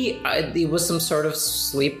 Maybe it was some sort of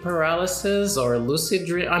sleep paralysis or lucid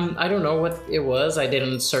dream. I don't know what it was. I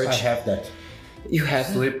didn't search. I have that. You have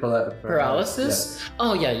sleep paralysis? Yeah.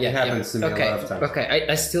 Oh, yeah. It happens to me a lot of times. Okay,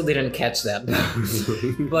 I still didn't catch that.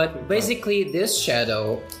 But basically, this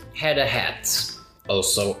shadow had a hat.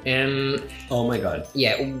 Also, and oh my god,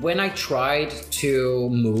 yeah, when I tried to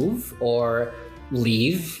move or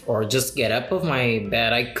leave or just get up of my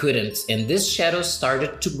bed, I couldn't, and this shadow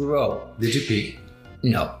started to grow. Did you pee?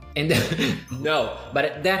 No. And then, no,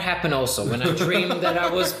 but that happened also when I dreamed that I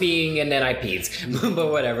was peeing and then I peed.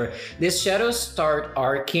 But whatever. This shadow started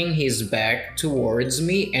arcing his back towards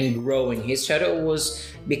me and growing. His shadow was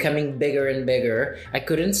becoming bigger and bigger. I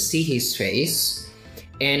couldn't see his face.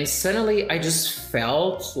 And suddenly I just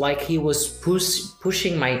felt like he was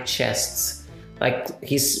pushing my chest. Like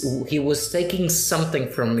he was taking something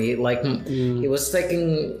from me. Like he was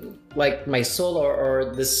taking like my soul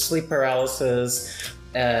or the sleep paralysis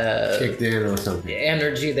kicked in or something.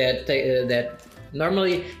 Energy that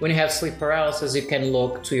Normally, when you have sleep paralysis, you can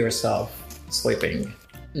look to yourself sleeping.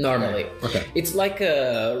 Normally. Okay. It's like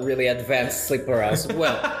a really advanced sleep paralysis.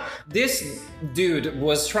 Well, this dude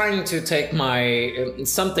was trying to take my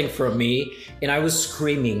something from me, and I was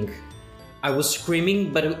screaming. But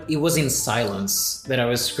it was in silence that I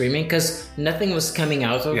was screaming because nothing was coming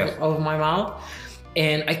out of my mouth,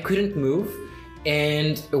 and I couldn't move.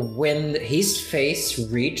 And when his face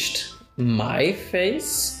reached my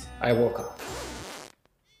face, I woke up.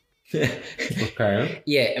 Okay.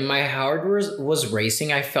 Yeah, and my heart was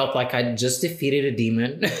racing. I felt like I just defeated a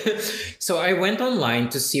demon. So I went online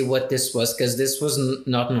to see what this was, because this was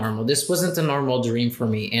not normal. This wasn't a normal dream for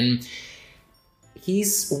me. And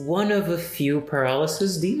he's one of a few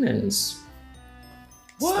paralysis demons.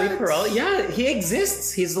 What? Sleep paralysis? Yeah, he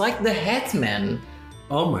exists. He's like the Hatman.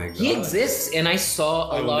 Oh my god. He exists, and I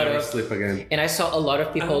saw a lot of sleep again. And I saw a lot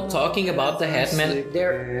of people talking about the Hatman.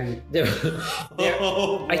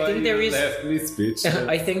 I think there is. Left me speechless.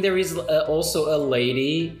 I think there is also a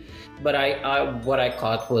lady, but what I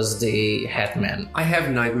caught was the Hatman. I have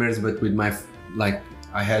nightmares, but with my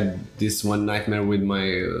I had this one nightmare with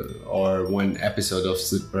my or one episode of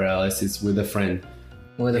sleep paralysis with a friend.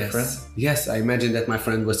 With a friend? Yes, I imagined that my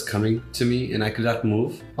friend was coming to me and I could not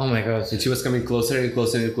move. Oh my god. And she was coming closer and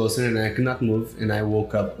closer and closer and I could not move, and I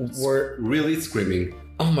woke up really screaming.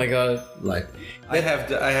 Oh my god. Like I have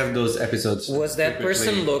those episodes. Was that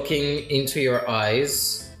person looking into your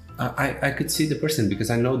eyes? I could see the person because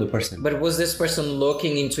I know the person. But was this person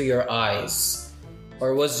looking into your eyes?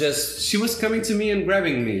 Or was just... She was coming to me and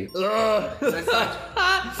grabbing me.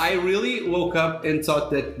 I really woke up and thought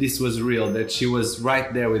that this was real, that she was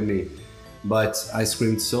right there with me. But I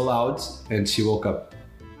screamed so loud and she woke up.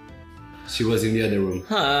 She was in the other room.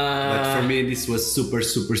 But for me, this was super,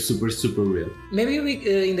 super, super, super real. Maybe we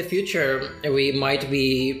in the future, we might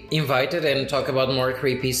be invited and talk about more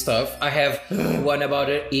creepy stuff. I have one about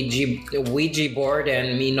a Ouija board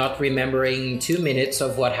and me not remembering 2 minutes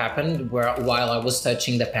of what happened while I was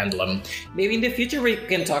touching the pendulum. Maybe in the future we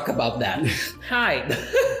can talk about that. Hi.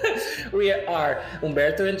 We are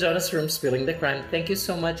Humberto and Jonas from Spilling the Crime. Thank you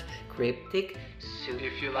so much, Cryptic.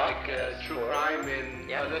 If you like true crime and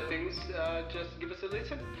other things, just give us a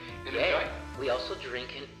listen and enjoy. We also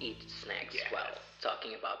drink and eat snacks while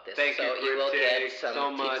talking about this. Thank you, you will get some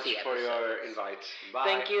so much tipsy for your episodes. invite. Bye.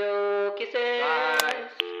 Thank you. Kisses. Bye.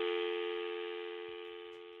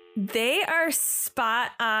 They are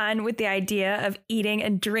spot on with the idea of eating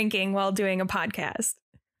and drinking while doing a podcast.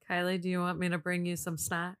 Kylie, do you want me to bring you some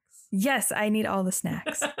snacks? Yes, I need all the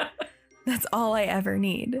snacks. That's all I ever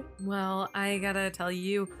need. Well, I gotta tell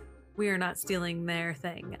you, we are not stealing their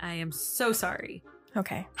thing. I am so sorry.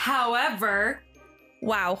 Okay. However,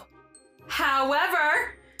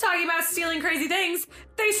 talking about stealing crazy things,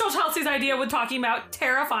 they stole Chelsea's idea with talking about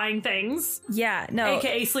terrifying things. Yeah, no.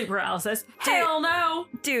 AKA sleep paralysis. Hell no.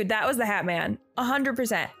 Dude, that was the Hatman.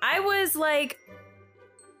 100%. I was like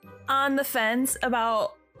on the fence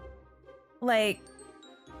about like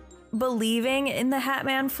believing in the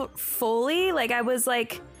Hatman fully. Like I was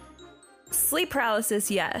like, sleep paralysis,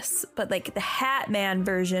 yes, but like the Hatman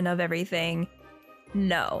version of everything,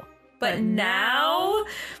 no. But now,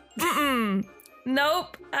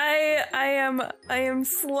 nope. I am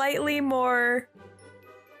slightly more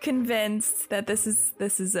convinced that this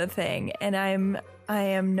is a thing, and I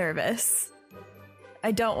am nervous.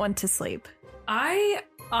 I don't want to sleep. I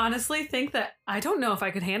honestly think that I don't know if I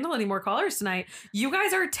could handle any more callers tonight. You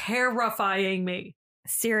guys are terrifying me.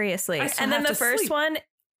 Seriously. And then the first one,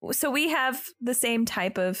 so we have the same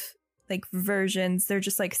type of like versions. They're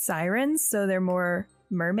just like sirens, so they're more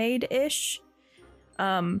mermaid-ish.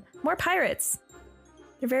 More pirates.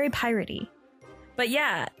 They're very piratey. But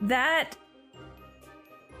yeah, that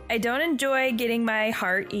I don't enjoy getting my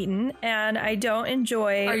heart eaten, and I don't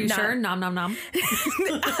enjoy... Are you sure? Nom, nom, nom.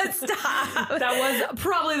 Stop. That was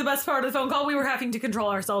probably the best part of the phone call. We were having to control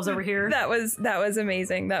ourselves over here. That was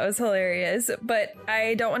amazing. That was hilarious. But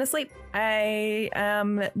I don't want to sleep. I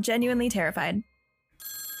am genuinely terrified.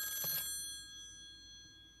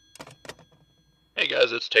 Hey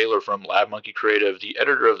guys, it's Taylor from Lab Monkey Creative, the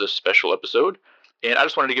editor of this special episode. And I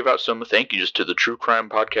just wanted to give out some thank yous to the True Crime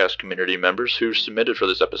Podcast community members who submitted for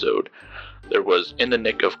this episode. There was In the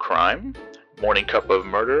Nick of Crime, Morning Cup of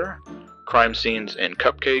Murder, Crime Scenes and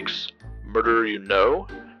Cupcakes, Murder You Know,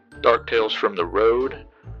 Dark Tales from the Road,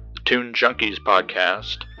 the Toon Junkies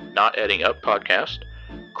Podcast, Not Adding Up Podcast,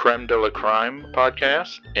 Creme de la Crime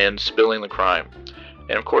Podcast, and Spilling the Crime.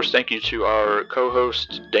 And of course, thank you to our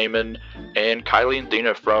co-hosts, Damon and Kylie and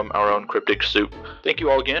Thina from our own Cryptic Soup. Thank you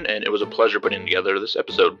all again, and it was a pleasure putting together this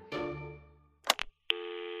episode.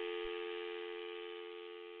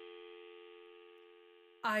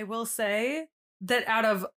 I will say that out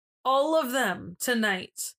of all of them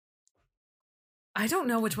tonight, I don't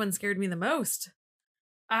know which one scared me the most.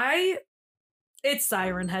 It's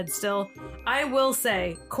Siren Head still. I will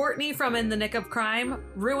say, Courtney from In the Nick of Crime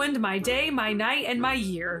ruined my day, my night, and my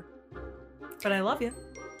year. But I love you.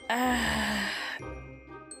 I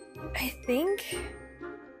think...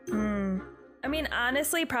 I mean,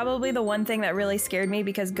 honestly, probably the one thing that really scared me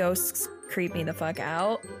because ghosts creep me the fuck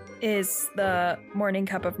out is the morning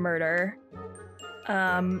cup of murder.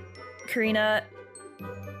 Karina,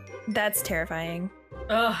 that's terrifying.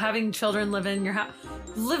 Oh, having children live in your house.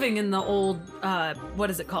 Living in the old,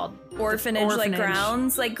 what is it called? Orphanage,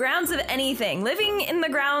 like grounds of anything. Living in the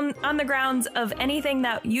ground, on the grounds of anything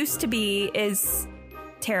that used to be is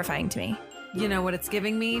terrifying to me. You know what it's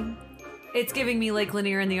giving me? It's giving me Lake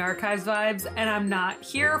Lanier in the Archives vibes, and I'm not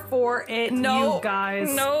here for it, you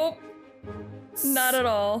guys. Nope. Not at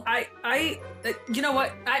all. You know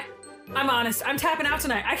what? I'm honest. I'm tapping out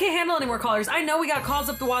tonight. I can't handle any more callers. I know we got calls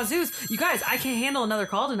up the wazoos. You guys, I can't handle another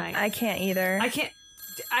call tonight. I can't either.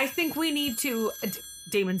 I think we need to...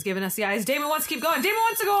 Damon's giving us the eyes. Damon wants to keep going. Damon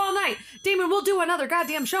wants to go all night. Damon, we'll do another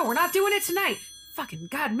goddamn show. We're not doing it tonight. Fucking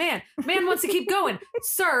god, man. Man wants to keep going.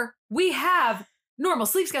 Sir, we have normal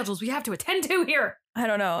sleep schedules we have to attend to here. I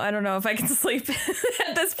don't know if I can sleep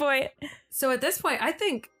at this point. So at this point, I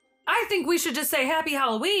think we should just say Happy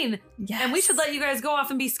Halloween. Yes. And we should let you guys go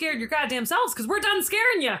off and be scared your goddamn selves because we're done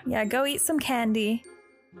scaring you. Yeah, go eat some candy.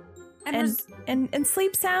 And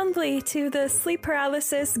sleep soundly to the sleep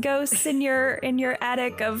paralysis ghosts in your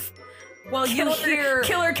attic of you hear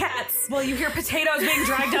killer cats. Well, you hear potatoes being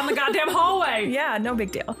dragged down the goddamn hallway. Yeah, no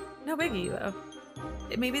big deal. No biggie though.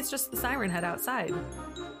 Maybe it's just the siren head outside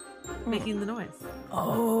making the noise.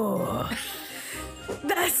 Oh.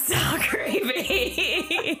 That's so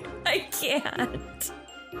creepy. I can't.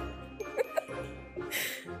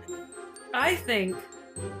 I think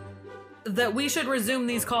that we should resume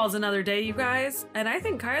these calls another day, you guys. And I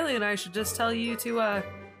think Kylie and I should just tell you to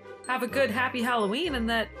have a good, happy Halloween and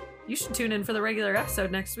that you should tune in for the regular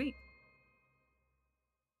episode next week.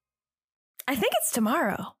 I think it's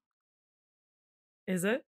tomorrow. Is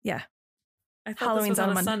it? Yeah. I thought Halloween's this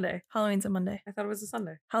was on a Sunday. Halloween's a Monday. I thought it was a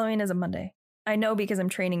Sunday. Halloween is a Monday. I know because I'm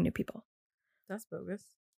training new people. That's bogus.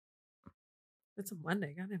 It's a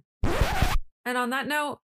Monday, goddamn. And on that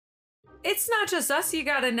note, it's not just us you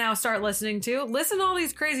gotta now start listening to. Listen to all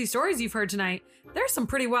these crazy stories you've heard tonight. There's some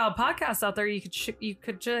pretty wild podcasts out there you could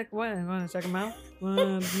check. What? Want to check them out?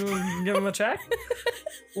 Give them a check?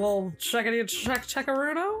 Well, check a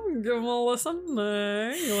Runo. Give them a listen.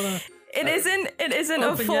 You wanna... It isn't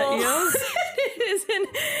a full.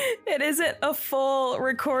 It isn't a full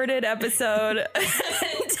recorded episode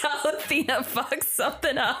until Athena fucks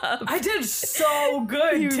something up. I did so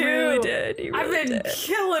good you too. Really did. You I've really been did.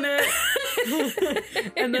 killing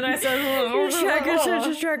it. And then I said,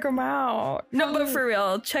 check them out. No, but for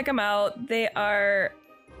real, check them out. They are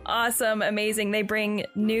awesome, amazing. They bring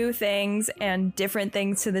new things and different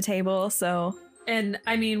things to the table. So, and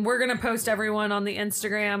I mean, we're gonna post everyone on the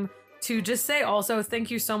Instagram. To just say also, thank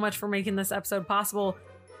you so much for making this episode possible.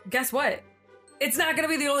 Guess what? It's not going to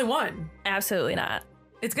be the only one. Absolutely not.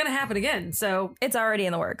 It's going to happen again. So it's already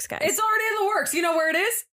in the works, guys. It's already in the works. You know where it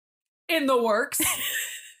is? In the works.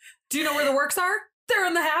 Do you know where the works are? They're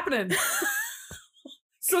in the happening.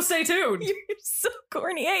 So stay tuned. You're so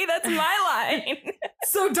corny. Hey, that's my line.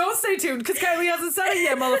 So don't stay tuned because Kylie hasn't said it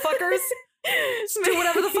yet, motherfuckers. Just do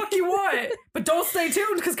whatever the fuck you want. But don't stay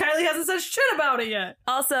tuned because Kylie hasn't said shit about it yet.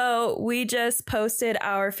 Also, we just posted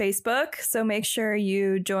our Facebook, so make sure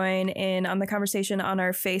you join in on the conversation on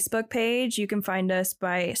our Facebook page. You can find us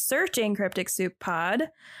by searching Cryptic Soup Pod.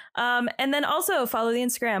 And then also follow the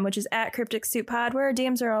Instagram, which is at Cryptic Soup Pod, where our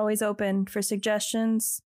DMs are always open for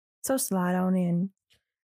suggestions. So slide on in.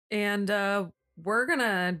 And we're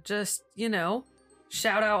gonna just,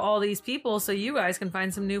 shout out all these people so you guys can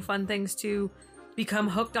find some new fun things to become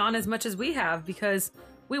hooked on as much as we have, because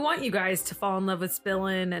we want you guys to fall in love with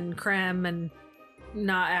Spillin' and Creme and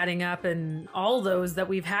Not Adding Up and all those that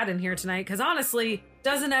we've had in here tonight, because honestly,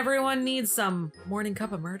 doesn't everyone need some morning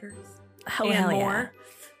cup of murders? Hell more. Yeah.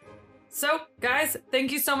 So guys,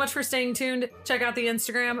 thank you so much for staying tuned. Check out the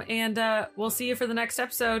Instagram and we'll see you for the next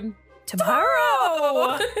episode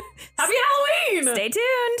tomorrow. Happy Halloween. Stay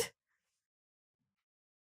tuned.